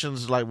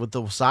options like with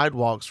the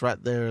sidewalks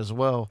right there as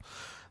well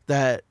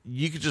that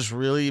you could just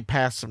really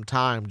pass some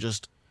time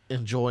just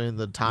enjoying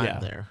the time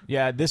there.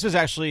 Yeah, this was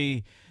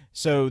actually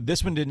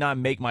this one did not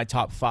make my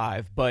top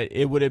 5, but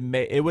it would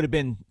have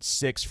been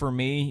 6 for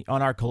me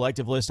on our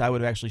collective list. I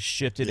would have actually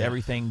shifted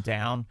everything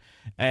down,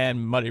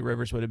 and Muddy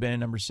Rivers would have been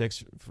number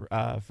 6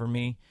 for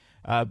me.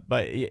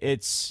 But it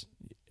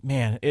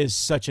is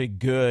such a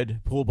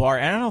good pool bar,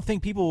 and I don't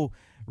think people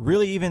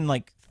really even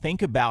like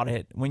think about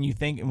it when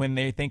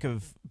they think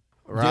of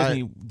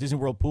Disney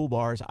World pool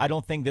bars. I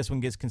don't think this one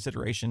gets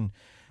consideration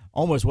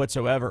almost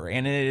whatsoever,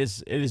 and it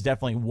is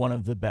definitely one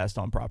of the best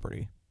on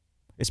property.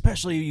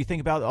 Especially you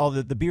think about all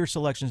the beer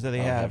selections that they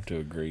have. I have to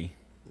agree.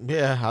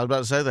 Yeah, I was about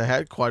to say they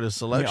had quite a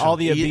selection. All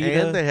the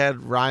Avita, and they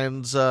had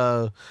Ryan's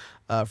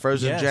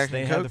frozen Jack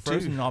and Coke had the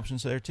frozen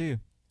options there too.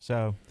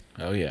 So,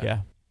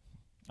 yeah.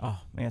 Oh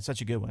man,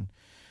 such a good one.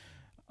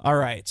 All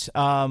right,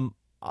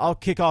 I'll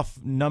kick off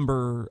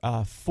number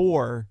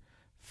 4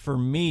 for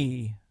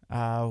me.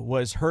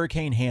 Was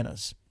Hurricane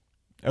Hannah's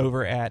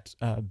over at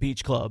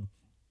Beach Club,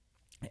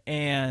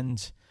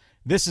 and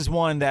this is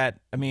one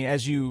that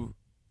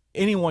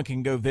anyone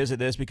can go visit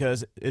this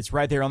because it's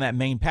right there on that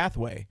main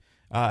pathway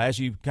as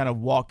you kind of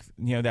walk,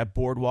 that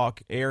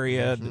boardwalk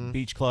area, the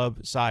beach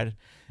club side.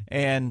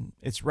 And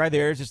it's right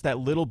there. It's just that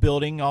little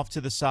building off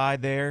to the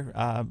side there,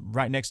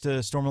 right next to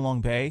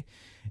Stormalong Bay.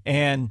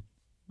 And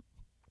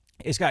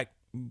it's got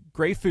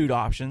great food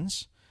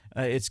options.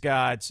 It's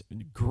got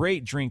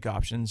great drink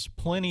options,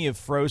 plenty of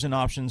frozen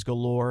options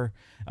galore.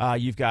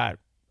 You've got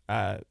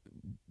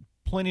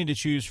plenty to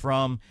choose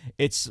from.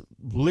 It's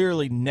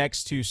literally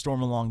next to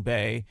Stormalong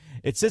Bay.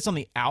 It sits on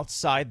the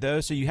outside,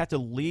 though, so you have to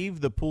leave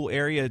the pool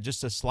area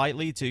just a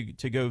slightly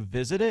to go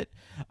visit it.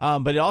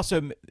 But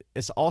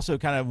it's also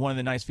kind of one of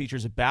the nice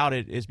features about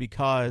it is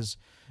because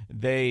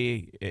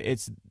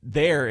it's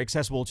there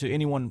accessible to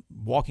anyone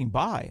walking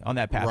by on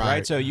that path,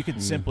 right? So you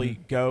could simply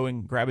go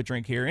and grab a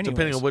drink here anyways.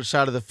 Depending on which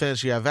side of the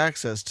fence you have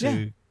access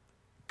to,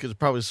 could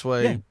probably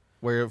sway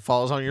where it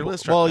falls on your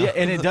list right now.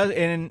 And it does,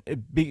 and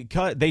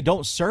because they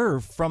don't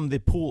serve from the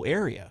pool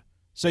area,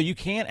 so you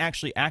can't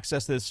actually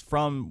access this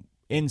from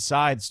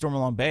inside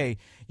Stormalong Bay.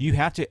 You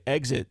have to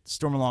exit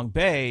Stormalong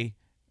Bay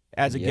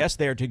as a guest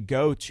there to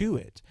go to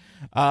it.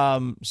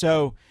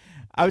 So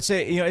I would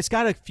say, it's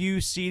got a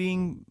few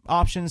seating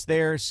options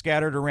there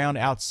scattered around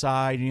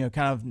outside,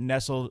 kind of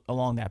nestled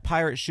along that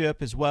pirate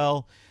ship as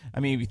well. I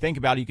mean, if you think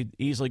about it, you could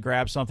easily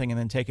grab something and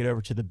then take it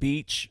over to the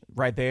beach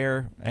right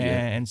there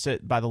and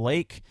sit by the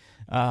lake.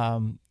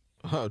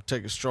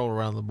 Take a stroll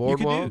around the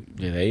boardwalk.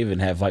 Yeah, they even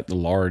have like the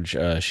large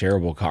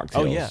shareable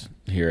cocktails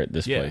here at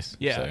this place.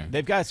 Yeah, so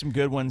they've got some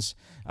good ones.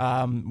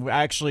 We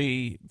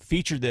actually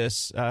featured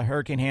this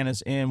Hurricane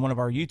Hannah's in one of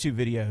our YouTube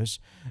videos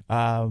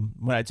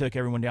when I took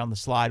everyone down the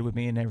slide with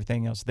me and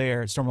everything else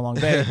there at Stormalong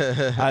Bay.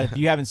 If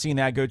you haven't seen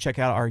that, go check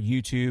out our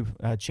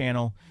YouTube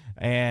channel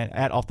and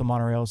at Off the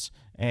Monorails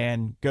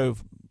and go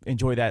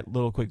enjoy that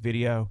little quick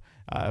video.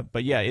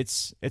 But yeah,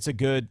 it's a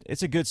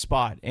good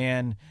spot,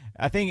 and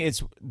I think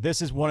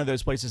this is one of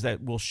those places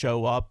that will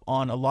show up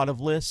on a lot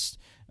of lists,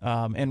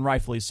 and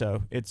rightfully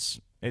so.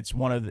 It's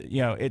one of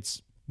the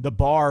it's the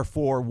bar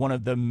for one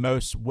of the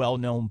most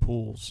well-known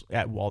pools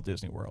at Walt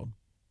Disney World.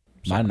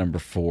 So. My number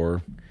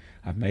 4,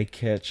 I may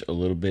catch a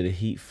little bit of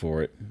heat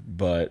for it,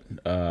 but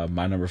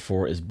my number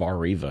 4 is Bar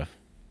Riva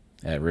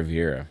at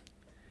Riviera.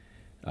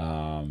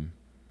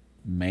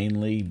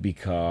 Mainly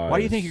because... Why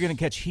do you think you're going to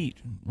catch heat,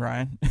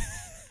 Ryan?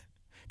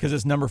 Because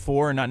it's number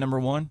 4 and not number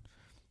 1?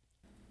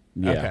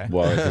 Yeah, okay.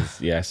 Well,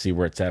 I see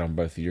where it's at on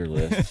both of your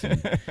lists.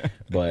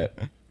 But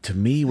to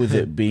me, with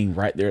it being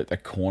right there at the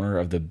corner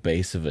of the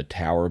base of a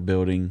tower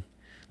building,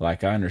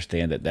 like, I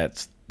understand that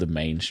that's the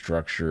main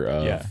structure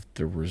of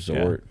the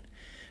resort,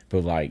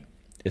 but like,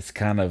 it's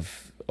kind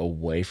of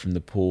away from the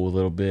pool a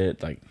little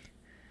bit, like,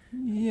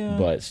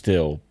 but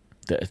still,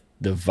 the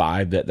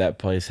vibe that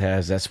place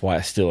has, that's why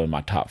it's still in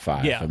my top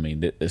 5. I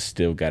mean, it's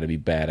still got to be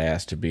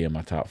badass to be in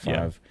my top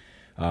 5.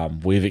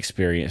 We've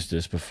experienced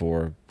this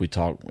before. We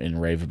talk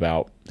and rave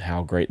about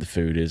how great the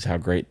food is, how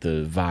great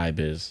the vibe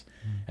is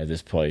at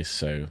this place.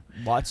 So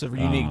lots of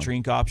unique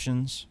drink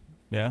options.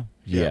 Yeah.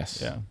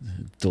 Yes. Yeah.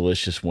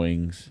 Delicious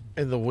wings.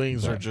 And the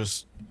wings are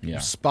just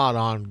spot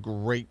on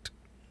great.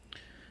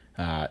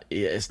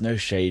 It's no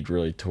shade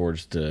really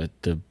towards the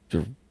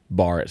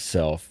bar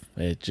itself.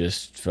 It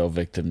just fell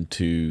victim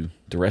to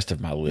the rest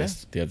of my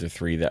list, the other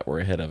 3 that were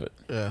ahead of it.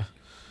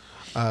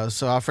 Yeah.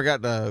 So I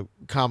forgot to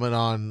comment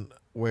on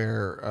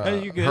where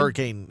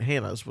Hurricane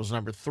Hannah's was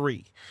number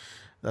 3.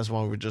 That's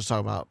one we were just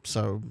talking about.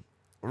 So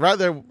right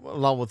there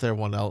along with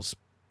everyone else.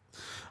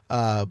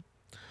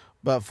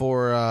 But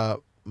for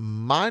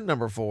my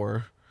number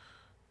 4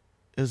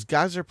 is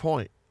Geyser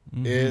Point.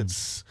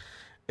 Mm-hmm.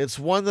 It's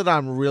one that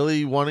I'm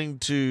really wanting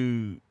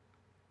to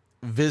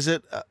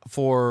visit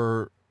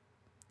for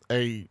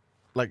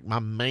my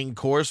main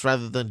course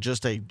rather than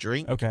just a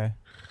drink. Okay.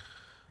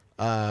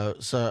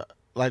 So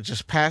like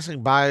just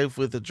passing by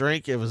with a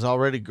drink, it was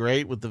already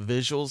great with the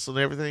visuals and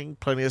everything,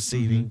 plenty of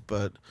seating,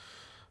 but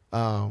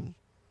I'm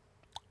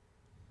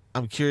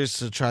curious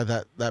to try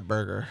that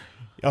burger.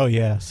 Oh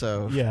yeah.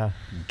 So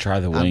try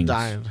the wings.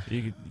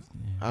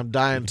 I'm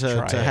dying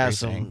to have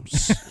some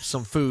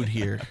food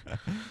here.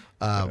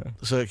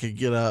 So it could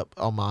get up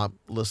on my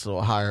list a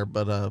little higher,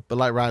 but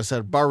like Ryan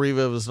said, Bar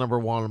Riva was number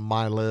 1 on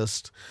my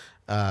list.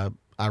 I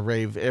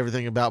rave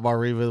everything about Bar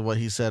Riva, what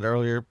he said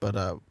earlier,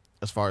 but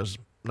as far as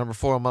number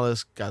 4 on my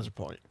list, Geyser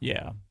Point.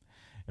 Yeah,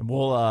 and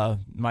we'll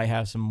might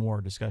have some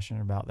more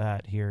discussion about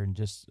that here in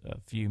just a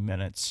few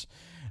minutes.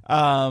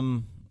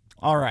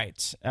 All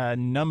right,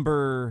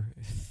 number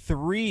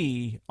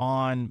 3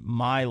 on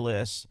my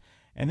list,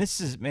 and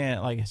this is,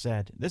 man, like I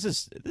said, this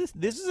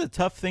is a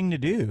tough thing to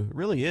do. It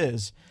really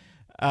is.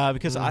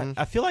 Because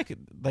I feel like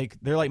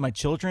they're like my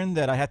children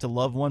that I have to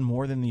love one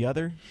more than the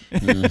other.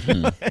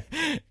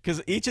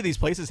 Because each of these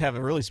places have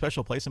a really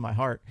special place in my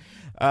heart.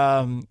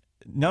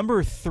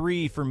 Number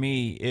 3 for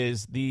me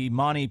is the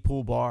Monty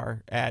Pool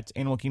Bar at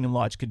Animal Kingdom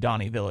Lodge,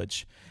 Kidani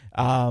Village.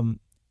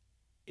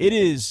 It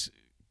is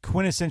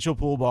quintessential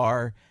pool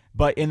bar,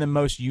 but in the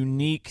most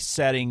unique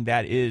setting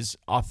that is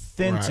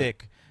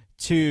authentic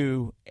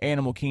to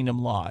Animal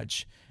Kingdom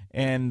Lodge.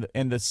 And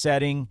the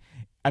setting,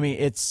 I mean,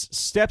 it's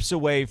steps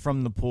away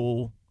from the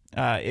pool.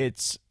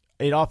 It's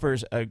it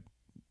offers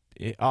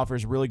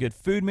really good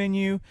food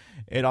menu.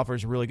 It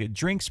offers a really good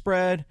drink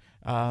spread.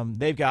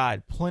 They've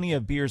got plenty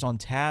of beers on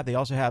tap. They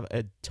also have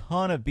a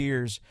ton of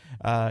beers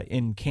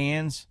in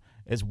cans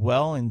as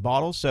well, in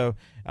bottles. So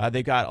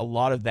they've got a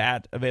lot of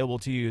that available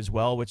to you as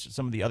well, which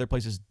some of the other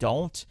places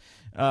don't.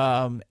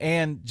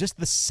 And just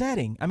the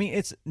setting. I mean,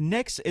 it's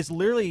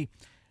literally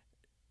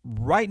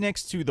right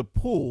next to the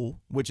pool,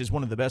 which is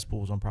one of the best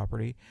pools on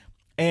property.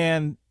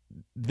 And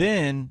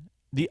then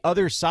the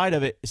other side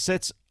of it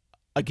sits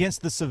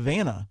against the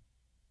savannah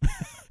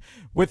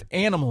with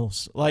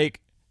animals.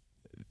 Like,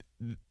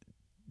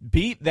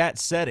 beat that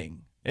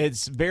setting.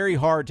 It's very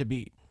hard to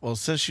beat. Well,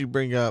 since you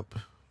bring up,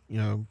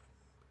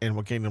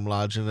 Animal Kingdom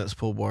Lodge and its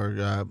pool bar,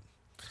 I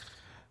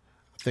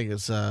think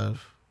it's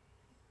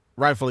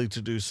rightfully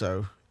to do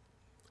so.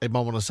 A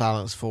moment of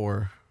silence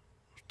for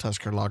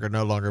Tusker Lager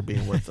no longer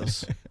being with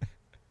us.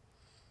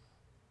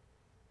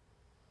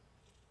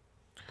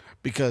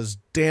 Because,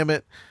 damn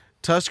it,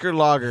 Tusker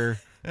Lager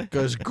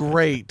goes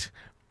great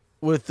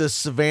with the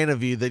Savannah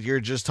view that you're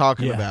just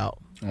talking about.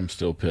 I'm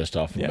still pissed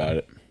off about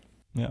it.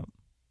 Yeah.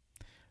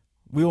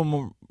 We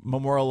will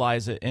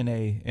memorialize it in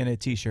a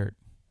T-shirt.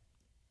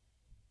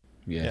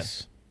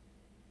 Yes.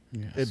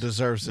 It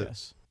deserves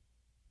it.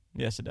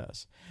 Yes, it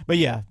does. But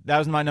yeah, that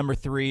was my number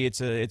 3.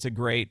 It's a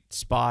great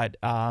spot.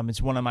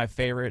 It's one of my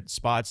favorite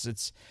spots.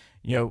 It's,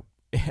 I'm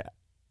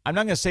not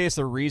going to say it's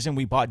the reason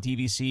we bought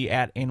DVC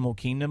at Animal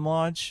Kingdom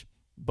Lodge,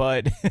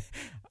 but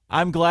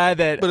I'm glad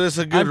that. But it's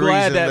a good I'm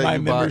glad reason that that my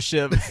you bought-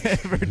 membership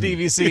for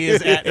DVC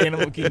is at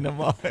Animal Kingdom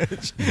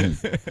Lodge.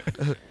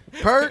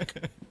 Perk.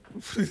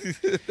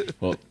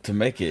 Well, to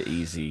make it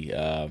easy,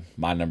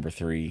 my number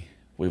 3,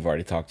 we've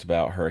already talked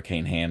about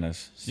Hurricane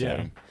Hannah's.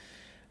 So,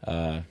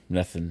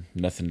 nothing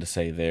to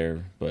say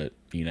there, but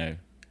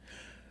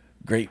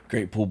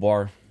great pool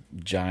bar,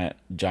 giant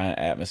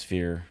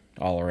atmosphere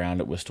all around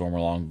it with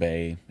Stormalong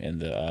Bay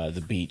and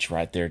the beach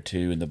right there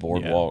too, and the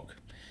boardwalk.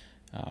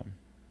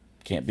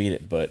 Can't beat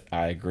it. But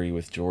I agree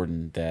with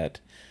Jordan that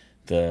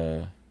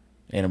the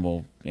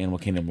Animal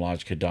Kingdom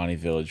Lodge Kidani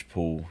Village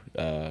pool,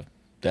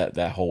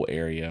 that whole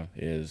area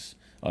is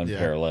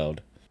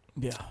unparalleled.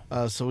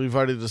 Yeah. So we've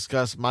already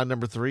discussed my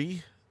number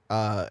 3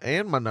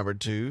 and my number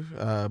 2.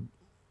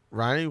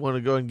 Ryan, you want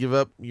to go and give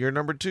up your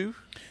number 2?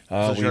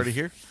 Since you're already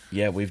here?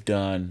 Yeah, we've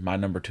done my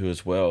number 2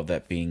 as well,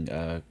 that being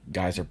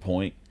Geyser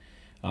Point.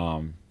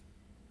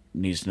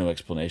 Needs no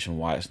explanation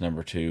why it's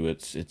number 2.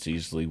 It's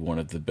easily one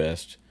of the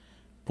best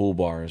pool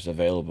bars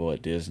available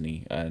at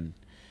Disney. And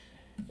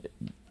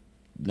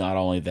not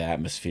only the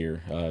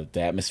atmosphere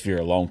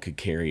alone could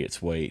carry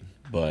its weight,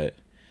 but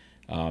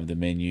the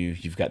menu,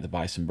 you've got the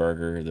bison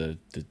burger, the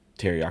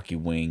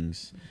teriyaki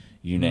wings,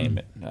 you name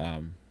it.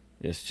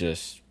 It's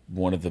just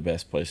one of the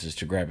best places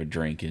to grab a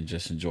drink and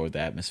just enjoy the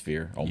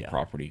atmosphere on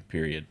property,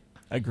 period.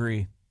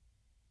 Agree.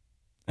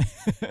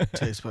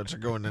 Taste buds are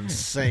going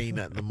insane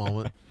at the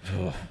moment.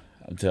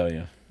 I'm telling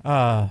you.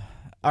 All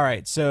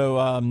right.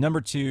 So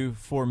number 2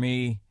 for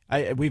me,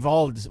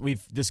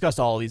 we've discussed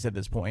all of these at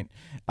this point.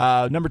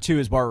 Number 2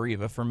 is Bar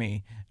Riva for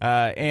me,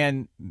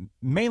 and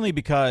mainly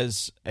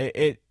because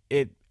it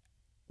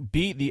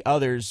beat the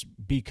others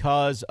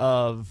because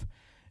of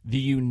the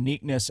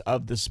uniqueness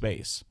of the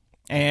space.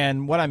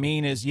 And what I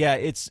mean is,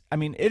 it's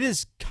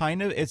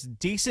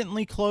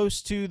decently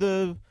close to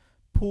the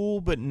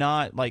pool, but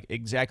not like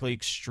exactly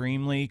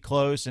extremely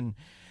close. And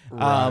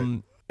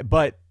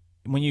but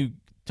when you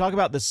talk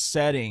about the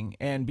setting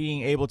and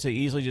being able to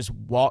easily just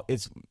walk,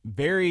 it's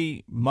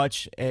very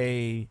much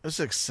it's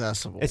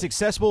accessible. It's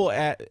accessible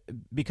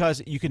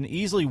because you can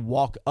easily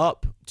walk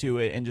up to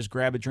it and just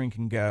grab a drink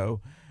and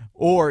go.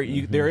 Or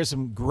there is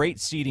some great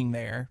seating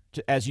there.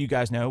 As you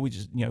guys know, we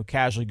just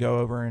casually go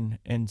over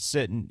and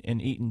sit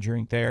and eat and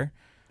drink there.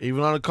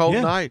 Even on a cold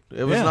night,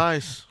 it was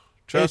nice.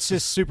 It's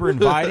just super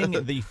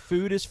inviting. The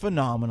food is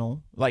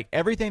phenomenal. Like,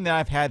 everything that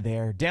I've had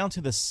there, down to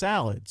the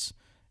salads,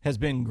 has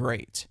been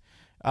great.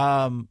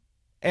 And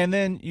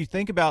then you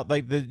think about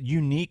like the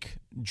unique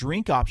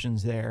drink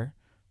options there.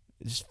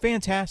 It's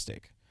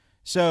fantastic.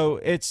 So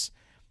it's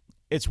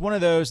one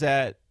of those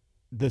that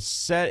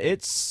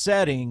its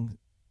setting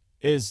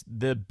is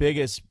the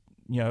biggest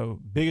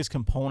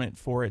component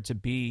for it to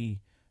be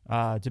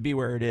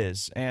where it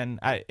is. And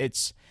I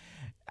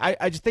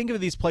just think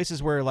of these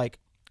places where, like,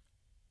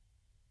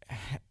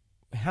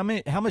 how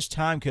much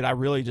time could I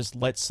really just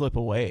let slip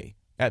away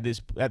at these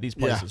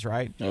places,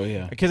 right? Oh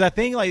yeah. Because I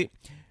think, like,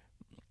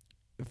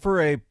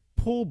 for a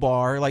pool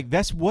bar, like,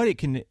 that's what it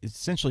can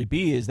essentially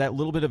be, is that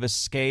little bit of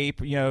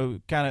escape,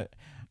 kind of.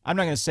 I'm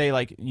not going to say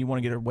like you want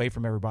to get away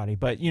from everybody,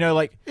 but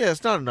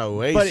it's not an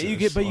oasis. You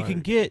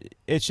can get.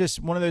 It's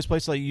just one of those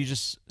places like you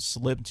just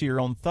slip into your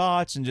own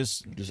thoughts and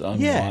just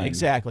unwind.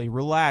 Exactly,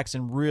 relax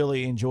and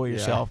really enjoy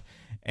yourself.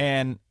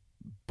 And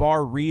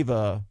Bar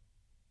Riva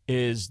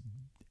is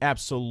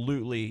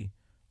absolutely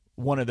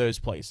one of those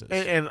places.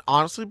 And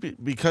honestly,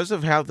 because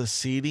of how the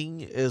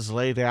seating is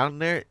laid out in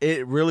there,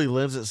 it really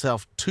lends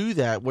itself to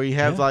that, where you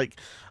have like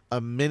a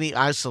mini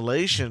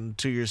isolation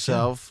to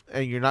yourself,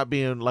 and you're not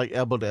being like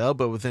elbow to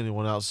elbow with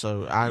anyone else.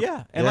 So Like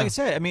I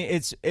said, I mean,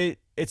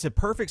 it's a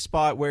perfect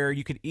spot where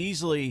you could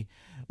easily,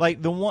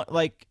 like the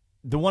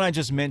one I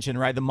just mentioned,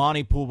 right? The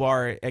Monty Pool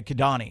Bar at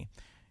Kidani.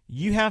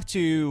 You have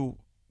to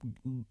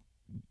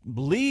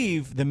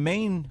leave the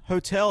main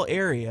hotel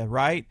area,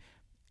 right?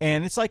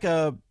 And it's like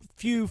a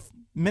few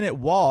minute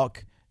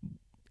walk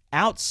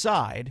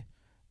outside.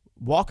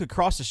 Walk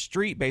across the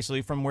street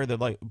basically from where the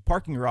like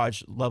parking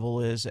garage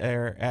level is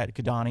at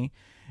Kidani,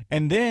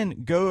 and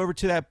then go over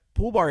to that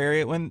pool bar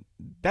area. When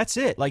that's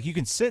it, like you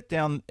can sit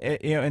down,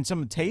 and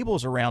some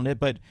tables around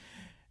it. But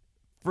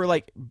for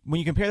like when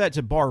you compare that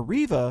to Bar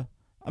Riva,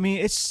 I mean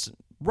it's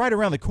right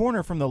around the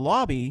corner from the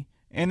lobby,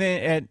 and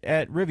then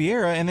at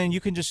Riviera, and then you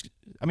can just,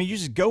 I mean you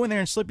just go in there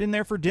and slip in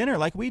there for dinner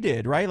like we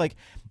did, right? Like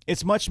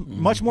it's much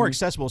more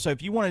accessible. So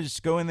if you want to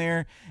just go in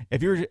there,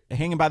 if you're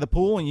hanging by the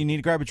pool and you need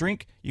to grab a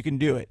drink, you can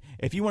do it.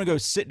 If you want to go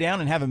sit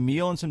down and have a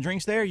meal and some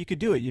drinks there, you could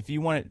do it. If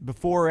you want it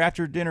before or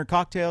after dinner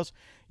cocktails,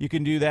 you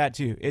can do that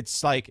too.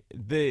 It's like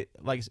the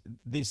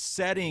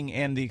setting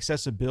and the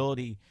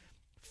accessibility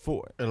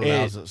for it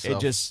allows itself. It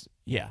just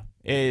it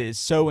is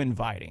so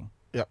inviting.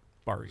 Yep.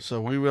 Bar Riva. So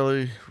we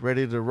really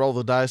ready to roll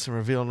the dice and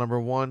reveal number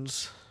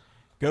ones?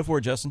 Go for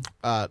it, Justin.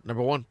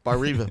 Number one, Bar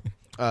Riva.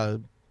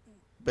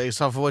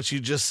 Based off of what you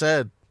just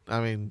said, I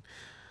mean,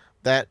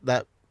 that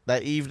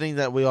evening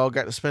that we all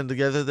got to spend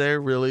together there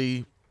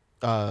really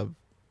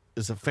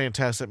is a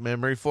fantastic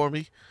memory for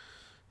me.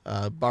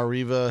 Bar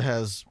Riva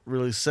has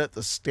really set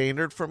the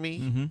standard for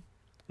me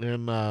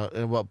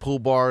in what pool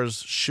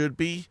bars should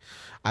be.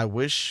 I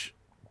wish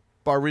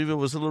Bar Riva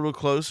was a little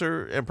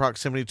closer in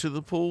proximity to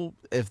the pool,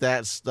 if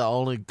that's the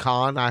only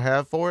con I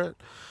have for it,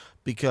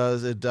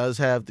 because it does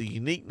have the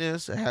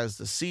uniqueness, it has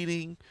the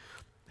seating,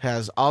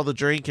 has all the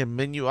drink and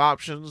menu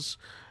options,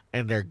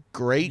 and they're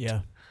great.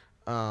 Yeah.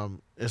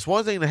 It's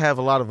one thing to have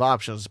a lot of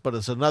options, but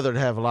it's another to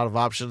have a lot of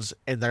options,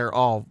 and they're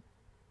all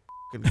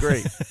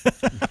great.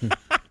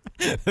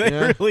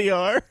 They really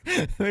are.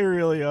 They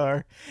really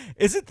are.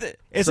 Is it the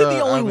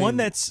only one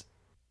that's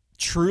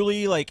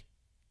truly like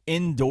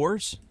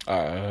indoors?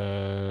 I'm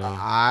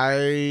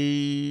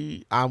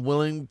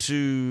willing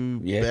to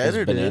bet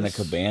it Banana is.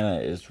 Cabana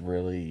is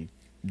really.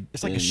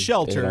 It's like a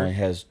shelter. It only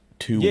has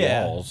two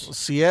walls.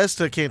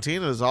 Siesta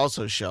Cantina is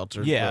also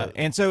sheltered. Yeah,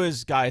 and so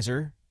is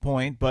Geyser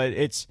Point, but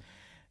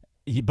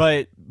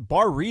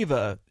Bar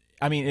Riva,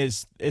 I mean,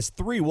 is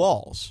 3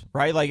 walls,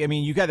 right? Like, I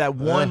mean, you got that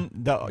one,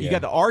 you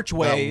got the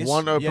archways, that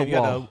one open you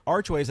got wall, the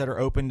archways that are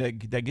open that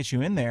get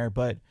you in there,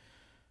 but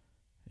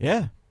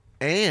yeah,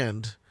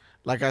 and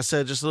like I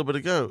said just a little bit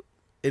ago,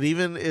 it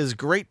even is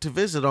great to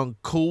visit on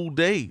cool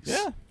days.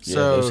 Yeah.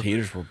 So those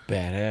heaters were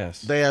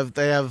badass. They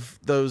have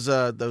those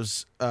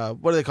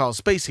what do they call them?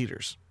 Space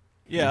heaters.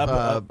 Yeah,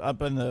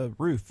 up in the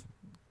roof.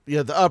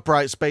 Yeah, the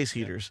upright space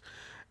heaters,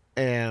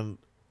 and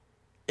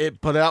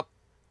it put out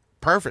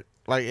perfect.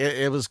 Like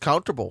it was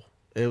comfortable.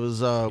 It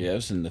was it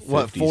was in the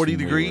 50s 40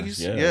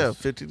 degrees. Yeah,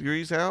 50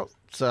 degrees out.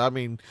 So I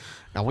mean,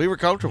 and we were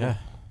comfortable. Yeah.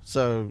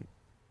 So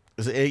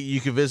you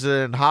could visit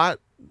it in hot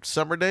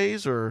summer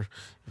days, or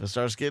if it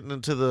starts getting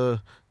into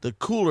the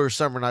cooler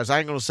summer nights. I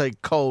ain't gonna say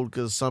cold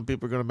because some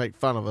people are gonna make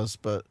fun of us,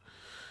 but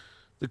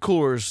the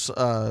cooler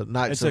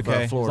nights It's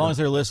okay. of Florida. As long as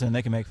they're listening,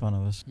 they can make fun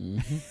of us.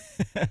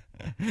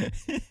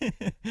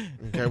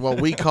 Okay,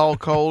 what we call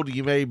cold,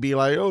 you may be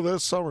like, oh,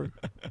 that's summer.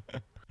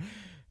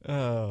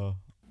 Oh.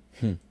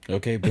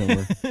 Okay,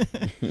 boomer.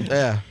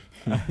 Yeah,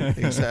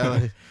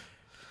 exactly.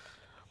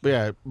 But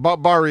yeah,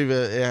 Bar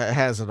Riva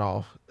has it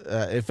all.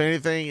 If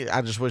anything,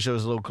 I just wish it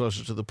was a little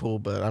closer to the pool,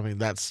 but I mean,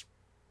 that's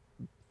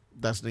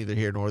neither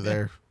here nor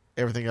there.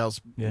 Everything else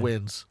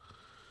wins.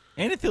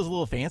 And it feels a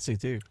little fancy,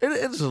 too. It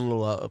is a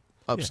little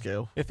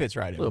upscale. It fits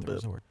right in with the bit.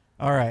 resort.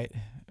 All right.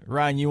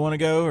 Ryan, you want to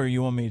go or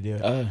you want me to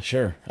do it?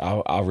 Sure.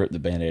 I'll rip the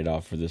Band-Aid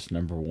off for this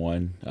number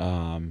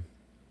one.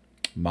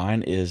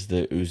 Mine is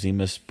the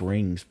Uzima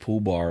Springs Pool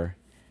Bar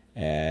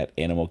at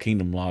Animal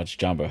Kingdom Lodge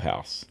Jumbo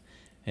House.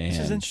 And this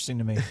is interesting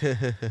to me.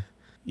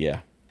 Yeah.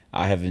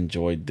 I have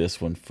enjoyed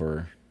this one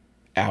for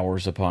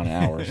hours upon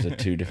hours, the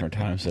 2 different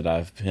times that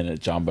I've been at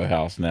Jumbo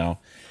House now.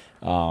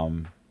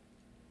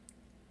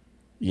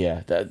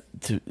 Yeah,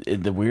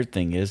 the weird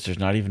thing is there's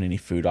not even any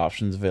food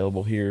options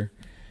available here.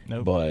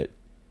 Nope. But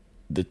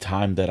the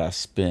time that I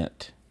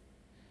spent,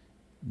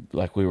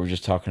 like we were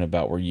just talking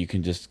about, where you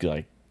can just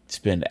like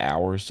spend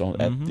hours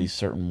at these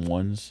certain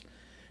ones,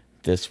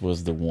 this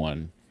was the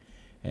one.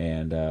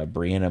 And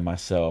Brianna and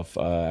myself,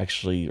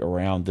 actually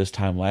around this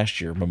time last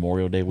year,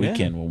 Memorial Day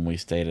weekend, when we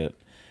stayed at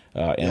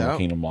Animal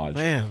Kingdom Lodge.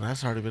 Man,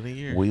 that's already been a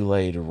year. We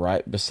laid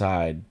right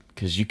beside,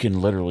 because you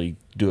can literally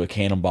do a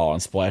cannonball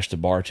and splash the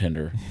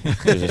bartender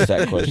because it's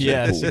that close to the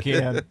Yes, pool. you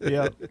can.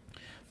 Yep.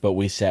 But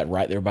we sat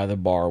right there by the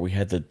bar. We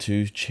had the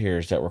 2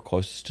 chairs that were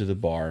closest to the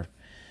bar.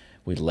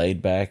 We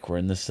laid back. We're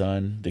in the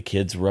sun. The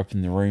kids were up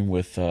in the room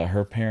with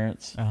her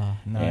parents. Oh,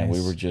 nice. And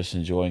we were just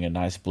enjoying a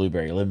nice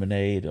blueberry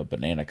lemonade, a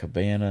banana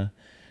cabana,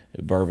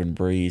 a bourbon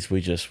breeze.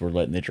 We just were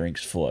letting the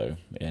drinks flow.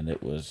 And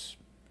it was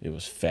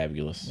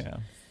fabulous. Yeah.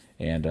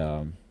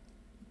 And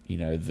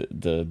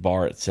the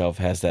bar itself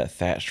has that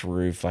thatched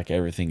roof like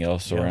everything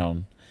else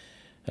around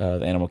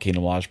the Animal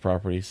Kingdom Lodge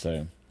property.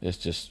 So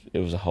it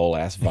was a whole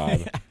ass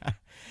vibe.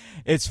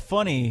 It's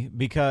funny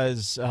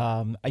because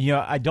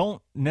I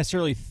don't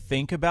necessarily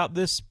think about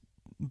this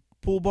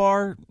pool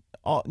bar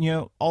all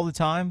the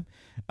time,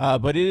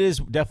 but it is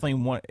definitely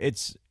one.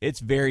 It's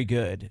very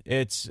good.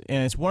 It's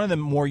one of the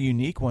more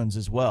unique ones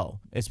as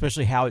well,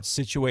 especially how it's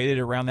situated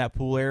around that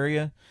pool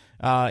area.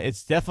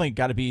 It's definitely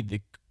got to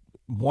be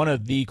one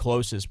of the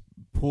closest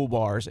pool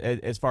bars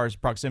as far as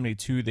proximity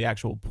to the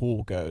actual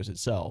pool goes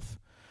itself.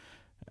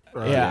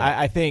 Right. Yeah,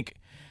 I think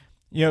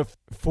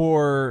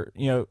for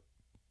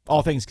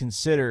all things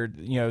considered,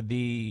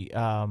 the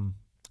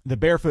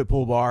barefoot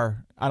pool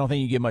bar, I don't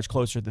think you get much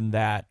closer than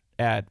that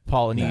at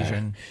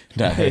Polynesian.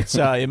 No. It's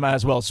you might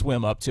as well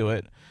swim up to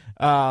it.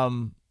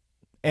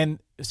 And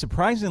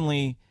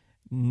surprisingly,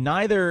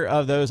 neither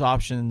of those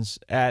options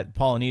at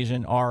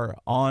Polynesian are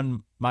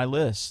on my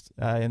list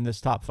in this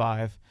top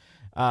 5.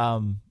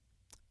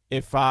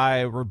 If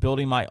I were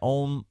building my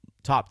own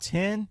top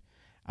 10,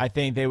 I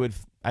think they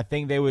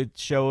would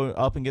show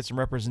up and get some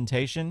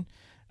representation.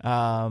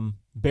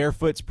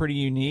 Barefoot's pretty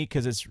unique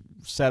because it's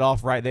set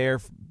off right there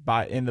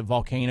in the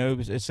volcano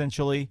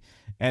essentially,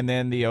 and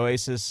then the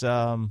Oasis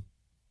pool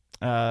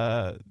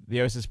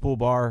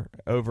bar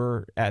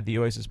over at the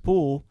Oasis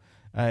pool,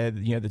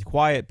 the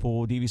quiet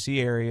pool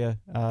DVC area.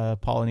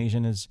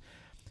 Polynesian is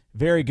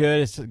very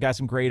good. It's got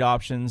some great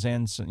options,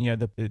 and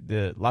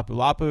the Lapu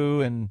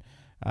Lapu and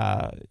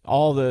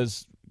all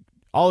those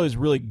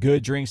really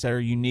good drinks that are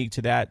unique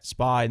to that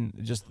spot, and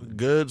just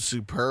good,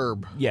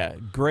 superb. Yeah,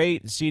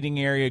 great seating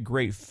area,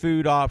 great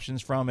food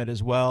options from it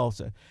as well.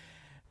 So,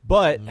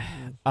 but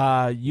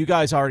you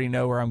guys already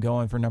know where I'm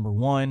going for number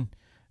 1.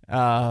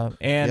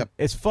 And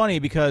It's funny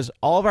because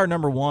all of our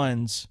number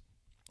 1s,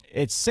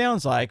 it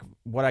sounds like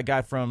what I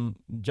got from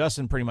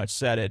Justin pretty much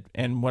said it,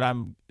 and what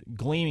I'm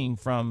gleaning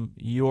from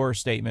your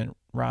statement,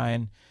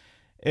 Ryan,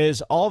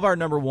 is all of our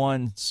number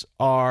 1s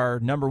are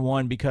number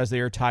 1 because they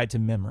are tied to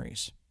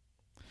memories.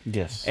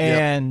 Yes.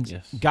 And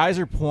Yes.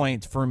 Geyser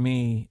Point for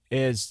me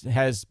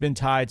has been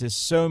tied to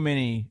so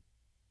many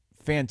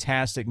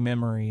fantastic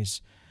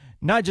memories,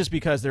 not just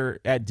because they're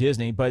at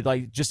Disney, but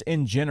like just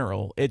in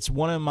general. It's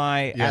one of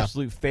my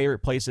absolute favorite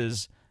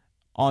places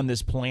on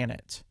this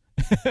planet.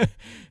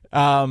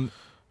 I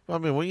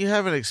mean, when you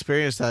have an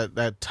experience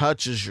that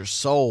touches your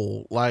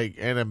soul, like,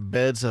 and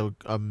embeds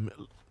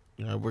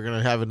we're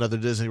gonna have another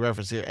Disney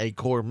reference here, a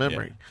core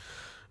memory,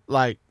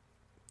 like.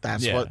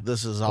 That's what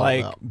this is all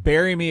about.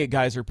 Bury me at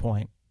Geyser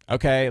Point.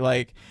 Okay.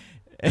 Like,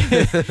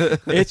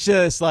 it's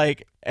just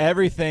like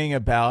everything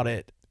about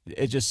it.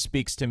 It just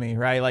speaks to me,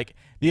 right? Like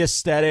the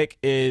aesthetic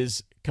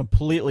is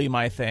completely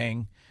my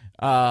thing.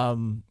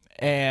 And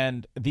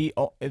the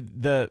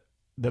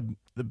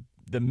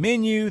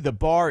menu, the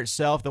bar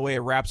itself, the way it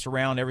wraps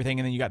around everything.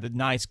 And then you got the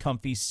nice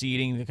comfy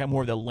seating, the kind of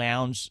more of the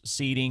lounge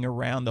seating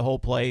around the whole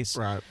place.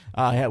 Right.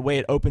 The way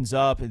it opens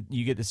up, and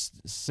you get to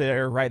sit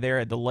right there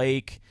at the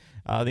lake.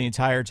 The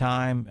entire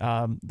time.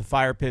 The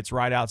fire pit's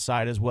right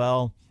outside as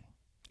well.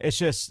 It's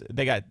just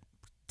they got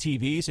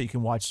TV, so you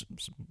can watch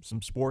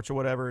some sports or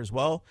whatever as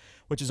well,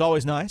 which is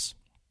always nice.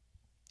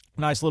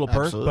 Nice little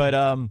perk. Absolutely.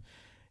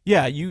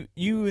 But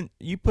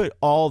you put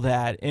all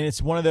that, and it's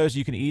one of those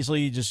you can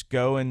easily just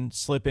go and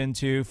slip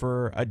into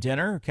for a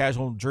dinner,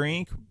 casual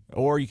drink,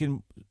 or you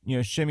can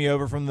shimmy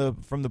over from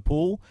the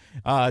pool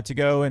to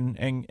go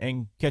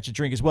and catch a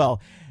drink as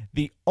well.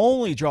 The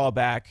only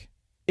drawback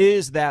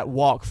is that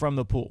walk from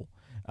the pool.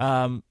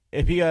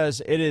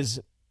 Because it is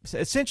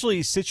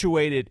essentially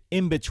situated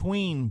in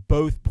between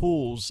both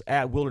pools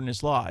at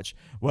Wilderness Lodge,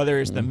 whether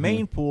it's the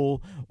main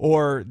pool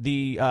or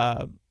the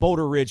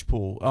Boulder Ridge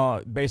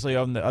pool, basically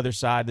on the other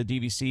side, the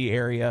DVC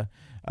area.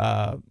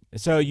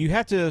 So you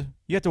have to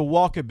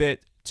walk a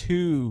bit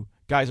to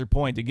Geyser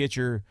Point to get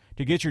your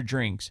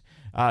drinks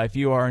if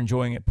you are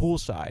enjoying it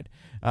poolside.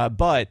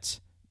 But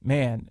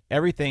man,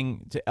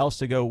 everything else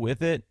to go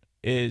with it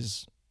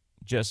is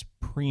just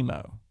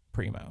primo.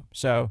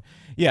 So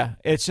yeah,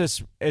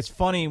 it's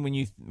funny when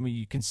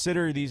you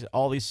consider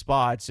all these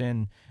spots,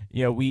 and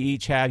we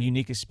each have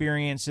unique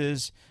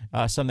experiences,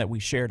 some that we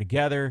share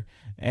together,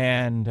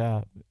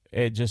 and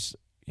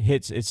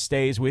it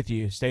stays with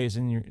you, stays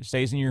in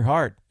your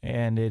heart,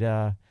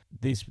 and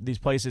these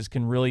places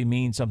can really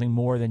mean something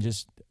more than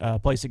just a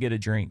place to get a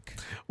drink.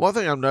 One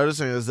thing I'm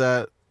noticing is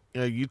that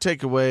you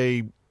take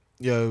away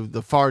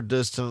the far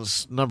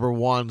distance number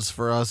 1s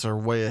for us are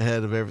way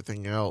ahead of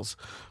everything else.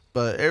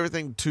 But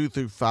everything 2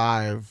 through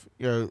 5,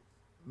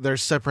 they're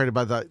separated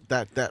by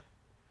that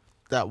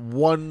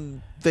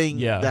one thing,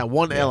 that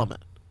one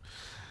element.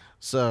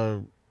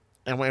 So,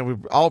 and we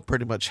all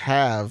pretty much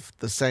have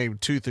the same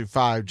 2 through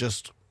 5,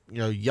 just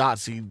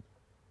Yahtzee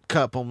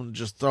cup them and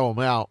just throw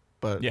them out.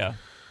 But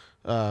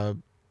that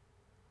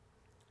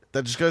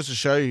just goes to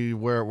show you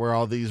where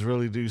all these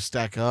really do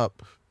stack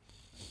up.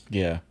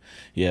 Yeah,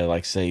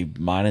 like say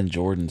mine and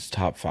Jordan's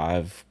top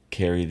 5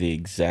 carry the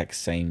exact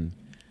same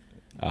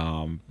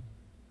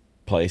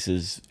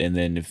places, and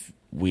then if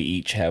we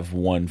each have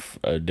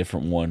a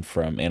different one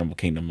from Animal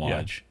Kingdom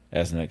Lodge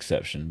as an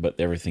exception, but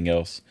everything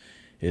else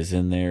is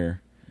in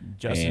there.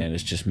 Justin. And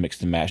it's just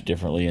mixed and matched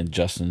differently, and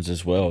Justin's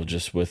as well,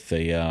 just with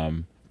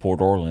the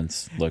Port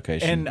Orleans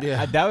location.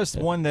 And that was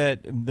one that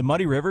the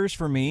Muddy Rivers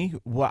for me.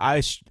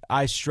 I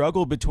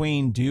struggled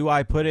between, do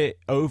I put it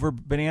over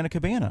Banana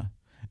Cabana,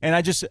 and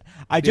I just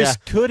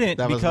couldn't,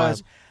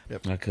 because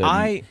I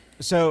couldn't.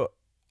 So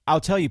I'll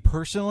tell you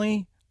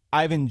personally,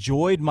 I've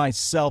enjoyed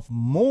myself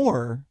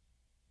more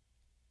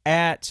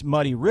at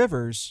Muddy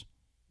Rivers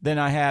than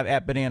I have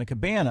at Banana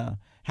Cabana.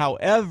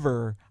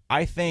 However,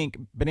 I think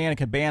Banana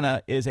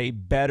Cabana is a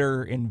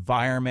better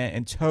environment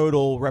and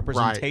total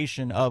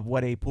representation of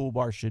what a pool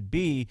bar should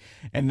be,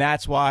 and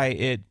that's why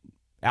it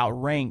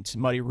outranked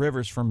Muddy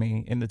Rivers for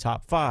me in the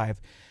top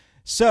 5.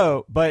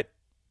 So, but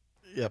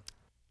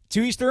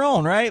to each their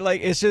own, right?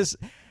 Like, it's just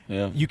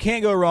you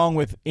can't go wrong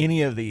with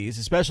any of these,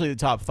 especially the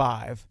top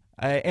 5.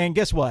 And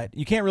guess what?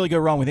 You can't really go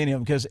wrong with any of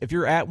them, because if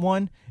you're at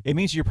one, it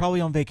means you're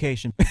probably on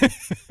vacation.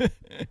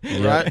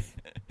 Right?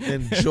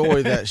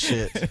 Enjoy that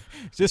shit.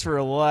 Just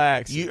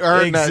relax. You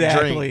earn that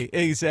drink.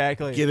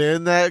 Exactly. Get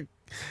in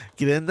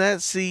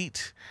that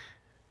seat.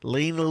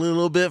 Lean a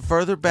little bit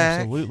further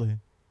back. Absolutely.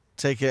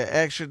 Take an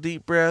extra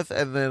deep breath,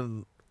 and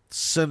then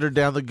send her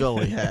down the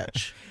gully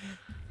hatch.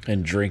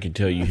 And drink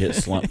until you hit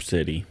Slump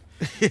City.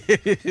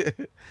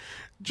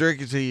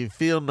 Drink until you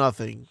feel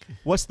nothing.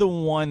 What's the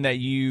one that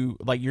you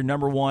like? Your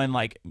number one,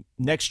 like,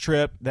 next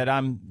trip that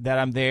I'm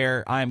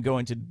there, I'm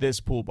going to this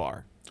pool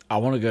bar. I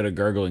want to go to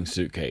Gurgling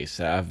Suitcase.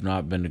 I've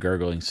not been to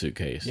Gurgling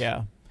Suitcase.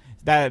 Yeah,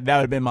 that would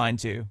have been mine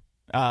too,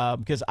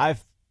 because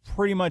I've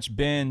pretty much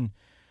been.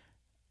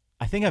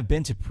 I think I've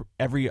been to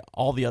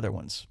all the other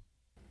ones.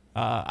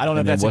 I don't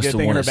know if that's a good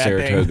thing or a bad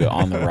thing. What's the one at Saratoga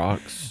on the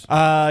rocks?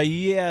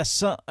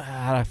 Yes,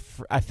 I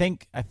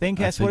think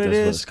that's what it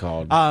is. What it's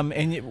called.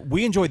 And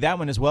we enjoyed that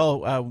one as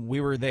well.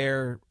 We were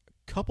there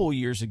a couple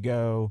years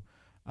ago,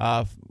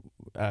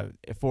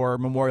 for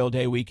Memorial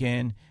Day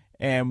weekend,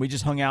 and we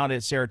just hung out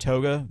at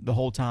Saratoga the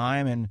whole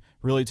time and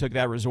really took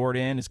that resort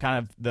in. It's kind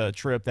of the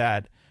trip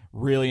that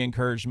really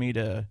encouraged me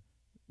to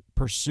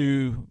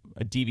pursue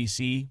a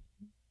DVC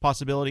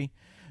possibility.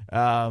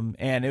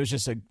 And it was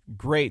just a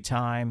great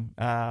time.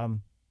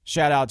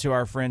 Shout out to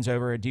our friends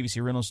over at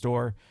DVC Rental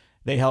Store.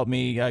 They helped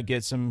me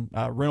get some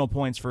rental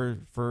points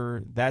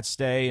for that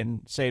stay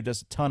and saved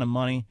us a ton of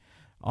money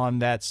on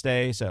that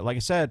stay. So, like I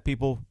said,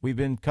 we've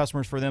been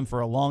customers for them for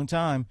a long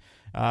time.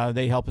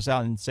 They help us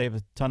out and save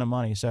a ton of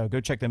money. So go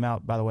check them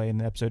out, by the way, in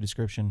the episode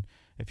description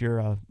if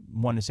you're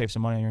wanting to save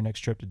some money on your next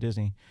trip to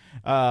Disney.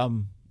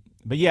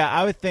 But yeah,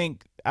 I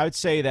would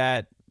say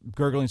that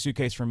Gurgling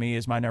Suitcase for me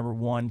is my number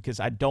one, because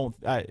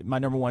my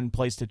number one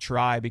place to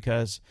try,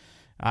 because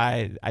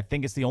I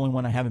think it's the only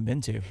one I haven't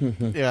been to.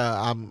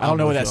 Yeah, I don't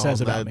know what that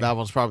says about me. That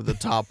one's probably the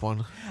top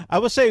one. I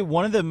would say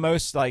one of the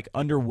most like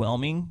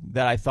underwhelming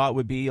that I thought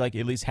would be like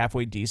at least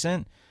halfway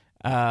decent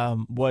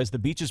was the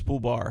Beaches Pool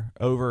Bar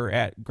over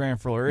at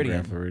Grand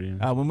Floridian.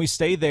 When we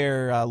stayed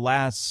there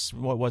last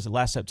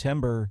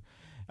September,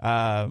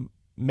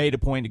 made a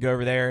point to go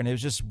over there, and it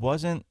was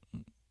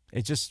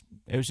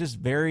just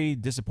very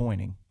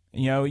disappointing.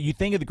 You know, you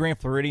think of the Grand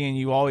Floridian,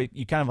 you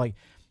kind of like,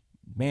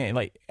 man,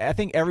 like, I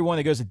think everyone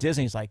that goes to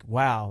Disney is like,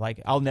 wow, like,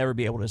 I'll never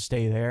be able to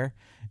stay there.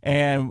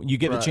 And you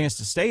get the chance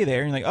to stay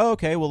there, and you're like, oh,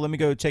 okay, well, let me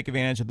go take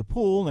advantage of the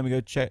pool. Let me go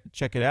check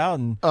it out.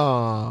 And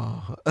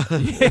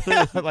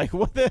yeah, like,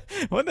 what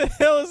the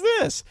hell is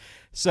this?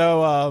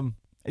 So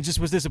it just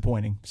was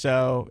disappointing.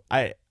 So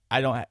I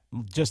don't,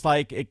 just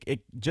like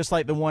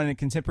the one in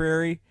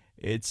Contemporary,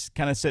 it's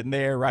kind of sitting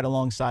there right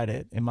alongside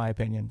it, in my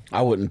opinion.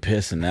 I wouldn't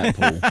piss in that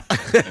pool.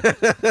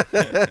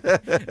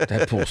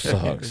 That pool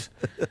sucks.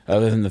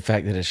 Other than the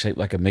fact that it's shaped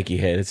like a Mickey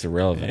head, it's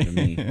irrelevant to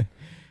me.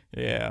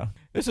 Yeah.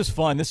 This is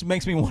fun. This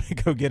makes me want to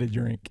go get a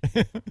drink.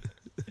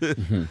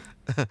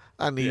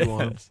 I need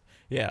one.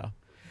 Yeah.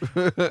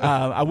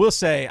 I will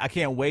say I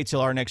can't wait till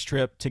our next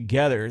trip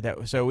together,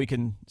 so we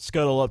can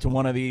scuttle up to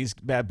one of these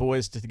bad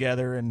boys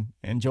together and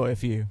enjoy a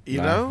few. You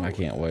know, I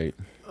can't wait.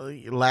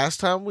 Last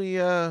time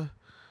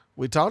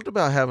we talked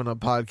about having a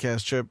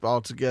podcast trip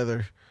all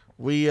together.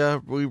 We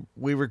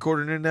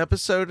recorded an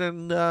episode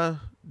and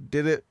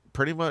did it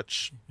pretty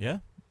much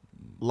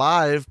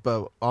live,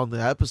 but on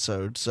the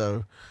episode.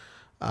 So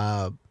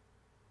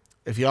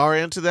if y'all are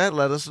into that,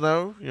 let us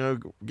know. You know,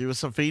 give us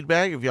some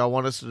feedback. If y'all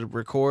want us to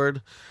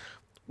record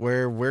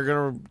where we're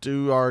gonna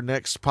do our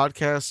next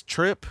podcast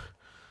trip,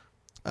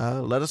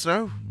 let us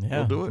know. Yeah.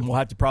 We'll do it. We'll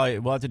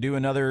have to do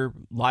another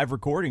live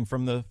recording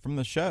from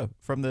the show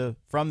from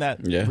that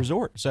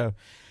resort. So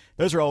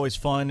those are always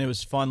fun. It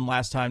was fun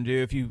last time too.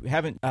 If you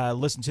haven't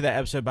listened to that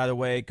episode, by the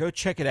way, go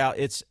check it out.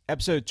 It's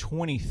episode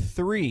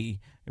 23.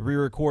 We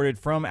recorded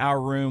from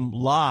our room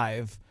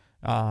live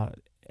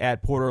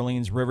at Port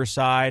Orleans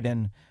Riverside,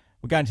 and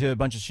we got into a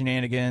bunch of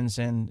shenanigans.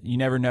 And you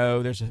never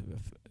know. There's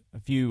a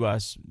few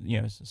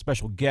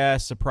special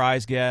guests,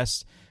 surprise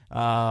guests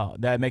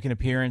that make an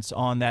appearance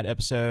on that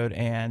episode,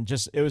 and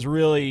just it was a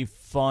really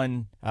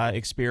fun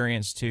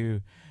experience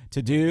to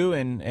do,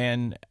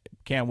 and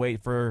can't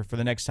wait for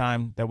the next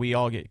time that we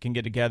all can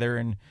get together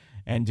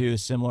and do a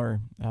similar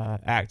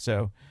act.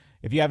 So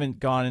if you haven't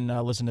gone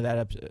and listened to that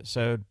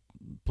episode,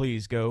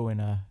 please go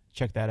and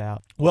check that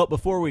out. Well,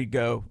 before we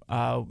go,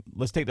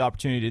 let's take the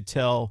opportunity to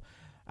tell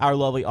our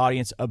lovely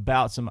audience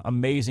about some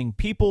amazing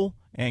people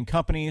and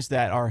companies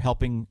that are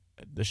helping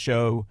the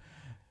show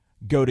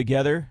go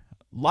together,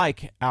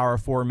 like our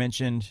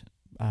aforementioned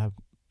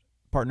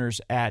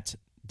partners at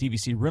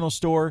DVC Rental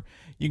Store.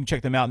 You can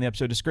check them out in the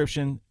episode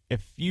description.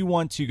 If you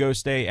want to go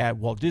stay at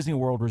Walt Disney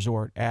World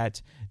Resort,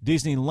 at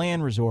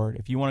Disneyland Resort,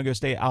 if you want to go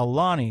stay at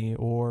Aulani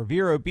or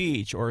Vero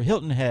Beach or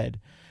Hilton Head,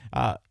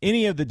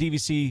 any of the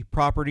DVC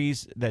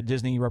properties that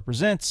Disney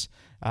represents,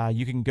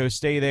 you can go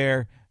stay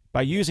there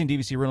by using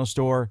DVC Rental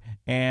Store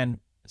and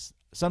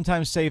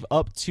sometimes save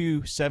up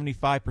to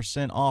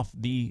 75% off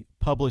the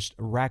published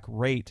rack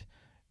rate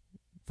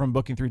from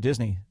booking through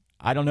Disney.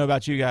 I don't know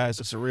about you guys.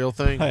 It's a real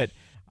thing. But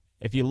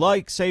if you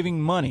like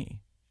saving money,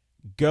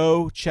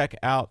 go check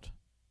out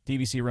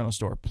DVC Rental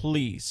Store.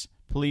 Please,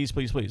 please,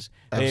 please, please.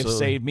 They have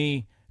saved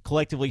me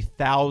collectively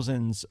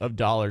thousands of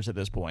dollars at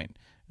this point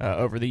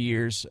over the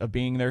years of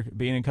being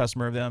a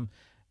customer of them.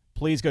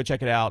 Please go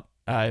check it out.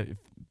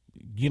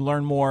 You can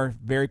learn more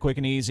very quick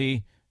and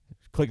easy.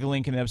 Click the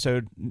link in the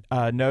episode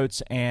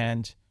notes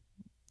and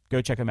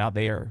go check them out.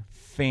 They are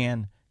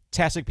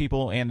fantastic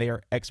people, and they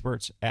are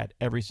experts at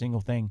every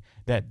single thing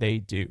that they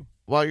do.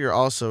 While you're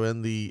also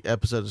in the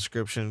episode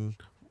description,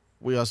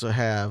 we also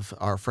have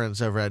our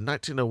friends over at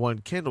 1901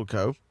 Candle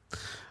Co.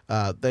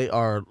 They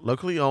are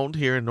locally owned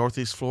here in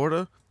Northeast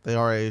Florida. They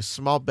are a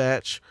small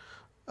batch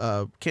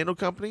candle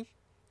company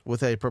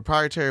with a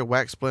proprietary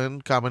wax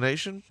blend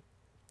combination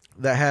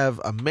that have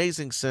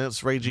amazing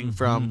scents ranging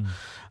from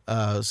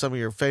some of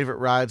your favorite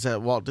rides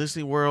at Walt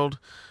Disney World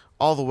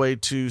all the way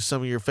to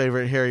some of your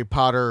favorite Harry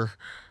Potter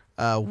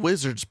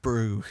Wizard's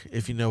Brew,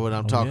 if you know what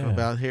I'm talking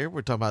about here.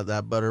 We're talking about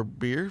that butter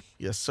beer.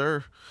 Yes,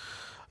 sir.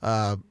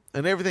 And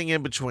everything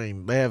in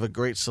between. They have a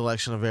great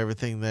selection of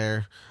everything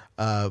there.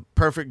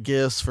 Perfect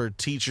gifts for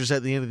teachers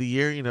at the end of the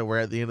year. You know, we're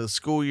at the end of the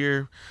school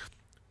year.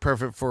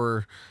 Perfect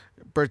for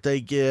birthday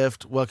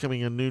gift,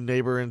 welcoming a new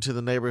neighbor into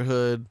the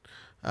neighborhood.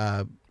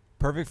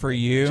 Perfect for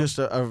you. Just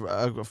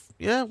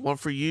one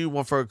for you,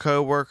 one for a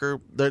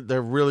coworker.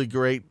 They're really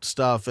great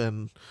stuff,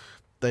 and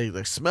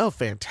they smell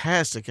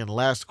fantastic and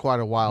last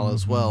quite a while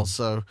as well.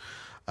 So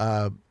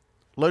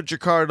load your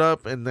card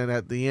up, and then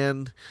at the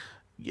end,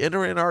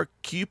 enter in our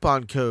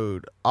coupon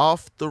code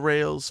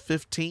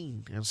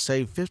OffTheRails15 and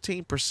save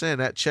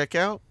 15% at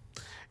checkout.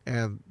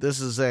 And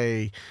this is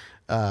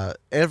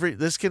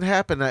this can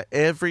happen at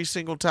every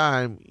single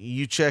time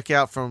you check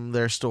out from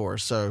their store.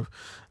 So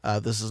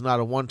this is not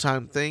a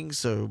one-time thing.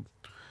 So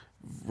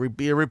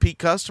be a repeat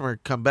customer.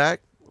 Come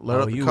back,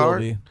 load up the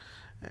card,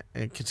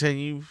 and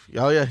continue.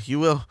 Oh yeah, you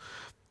will,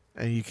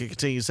 and you can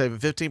continue saving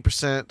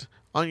 15%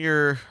 on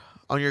your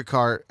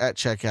cart at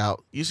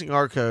checkout using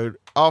our code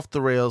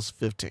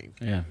OffTheRails15.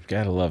 Yeah,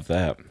 gotta love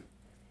that.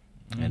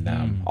 And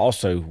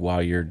also,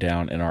 while you're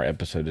down in our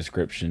episode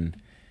description,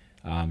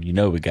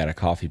 we got a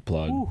coffee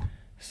plug. Ooh.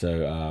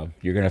 So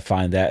you're going to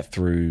find that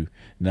through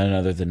none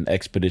other than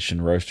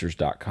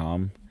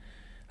expeditionroasters.com.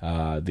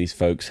 These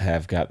folks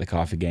have got the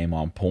coffee game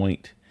on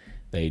point.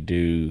 They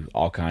do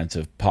all kinds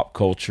of pop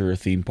culture,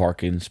 theme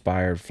park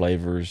inspired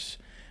flavors.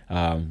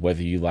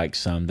 Whether you like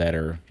some that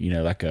are,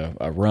 like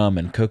a rum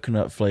and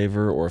coconut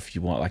flavor, or if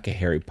you want like a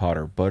Harry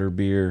Potter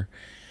butterbeer,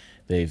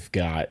 they've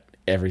got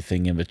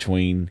everything in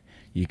between.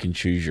 You can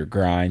choose your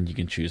grind. You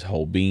can choose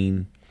whole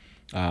bean.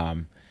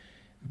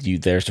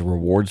 There's a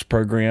rewards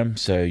program,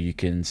 so you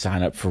can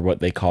sign up for what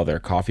they call their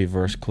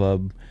Coffeeverse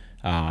Club.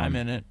 I'm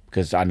in it.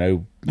 Because I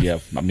know,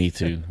 me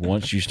too.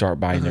 Once you start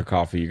buying their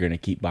coffee, you're going to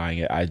keep buying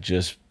it. I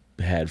just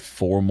had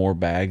 4 more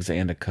bags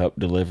and a cup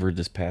delivered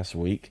this past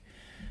week.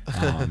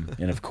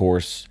 And of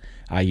course,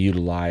 I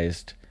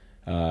utilized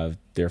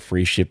their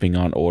free shipping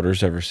on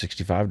orders over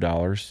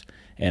 $65.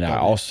 And I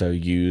also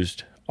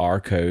used our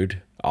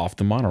code Off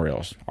the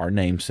Monorails, our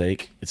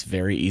namesake. It's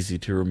very easy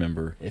to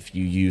remember. If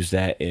you use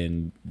that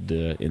in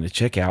the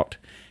checkout,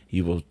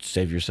 you will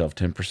save yourself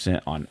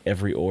 10% on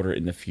every order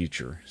in the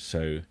future.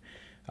 So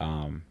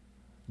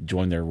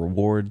join their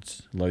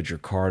rewards, load your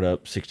card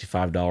up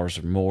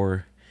 $65 or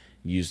more,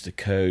 use the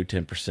code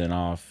 10%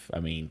 off. I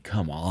mean,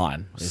 come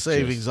on. It's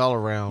savings all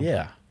around.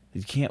 Yeah.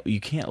 You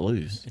can't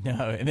lose. No,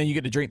 and then you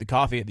get to drink the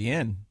coffee at the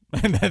end.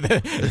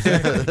 Exactly.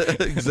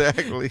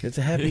 It's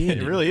a happy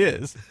ending. It really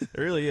is. It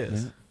really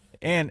is. Yeah.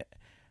 And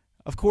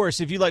of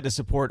course, if you'd like to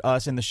support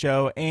us in the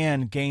show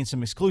and gain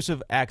some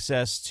exclusive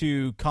access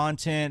to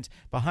content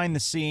behind the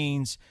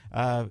scenes,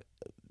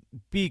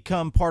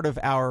 become part of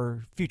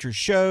our future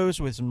shows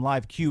with some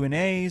live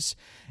Q&As,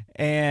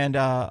 and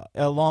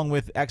along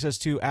with access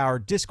to our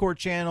Discord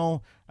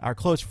channel, our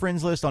close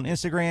friends list on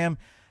Instagram,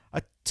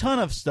 a ton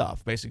of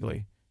stuff,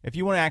 basically. If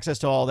you want access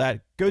to all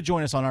that, go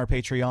join us on our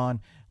Patreon.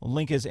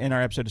 Link is in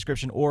our episode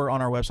description or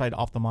on our website,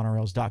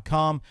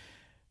 offthemonorails.com.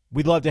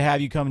 we'd love to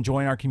have you come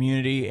join our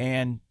community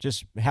and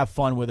just have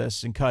fun with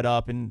us and cut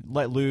up and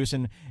let loose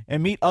and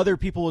meet other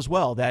people as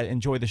well that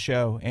enjoy the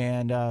show.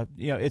 And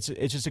it's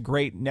just a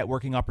great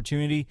networking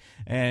opportunity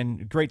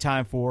and great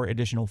time for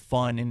additional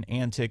fun and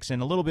antics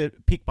and a little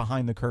bit peek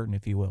behind the curtain,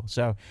 if you will.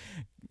 So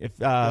if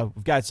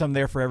we've got some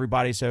there for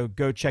everybody, so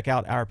go check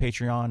out our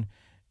Patreon,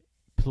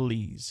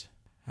 please.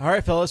 All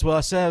right, fellas. Well,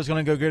 I said I was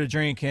going to go get a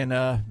drink and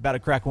about to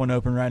crack one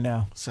open right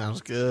now. Sounds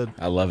good.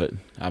 I love it.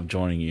 I'm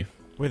joining you.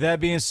 With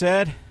that being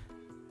said,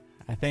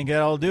 I think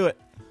that'll do it.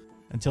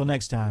 Until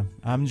next time,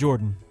 I'm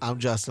Jordan. I'm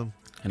Justin.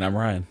 And I'm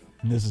Ryan.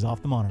 And this is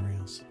Off the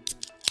Monorails.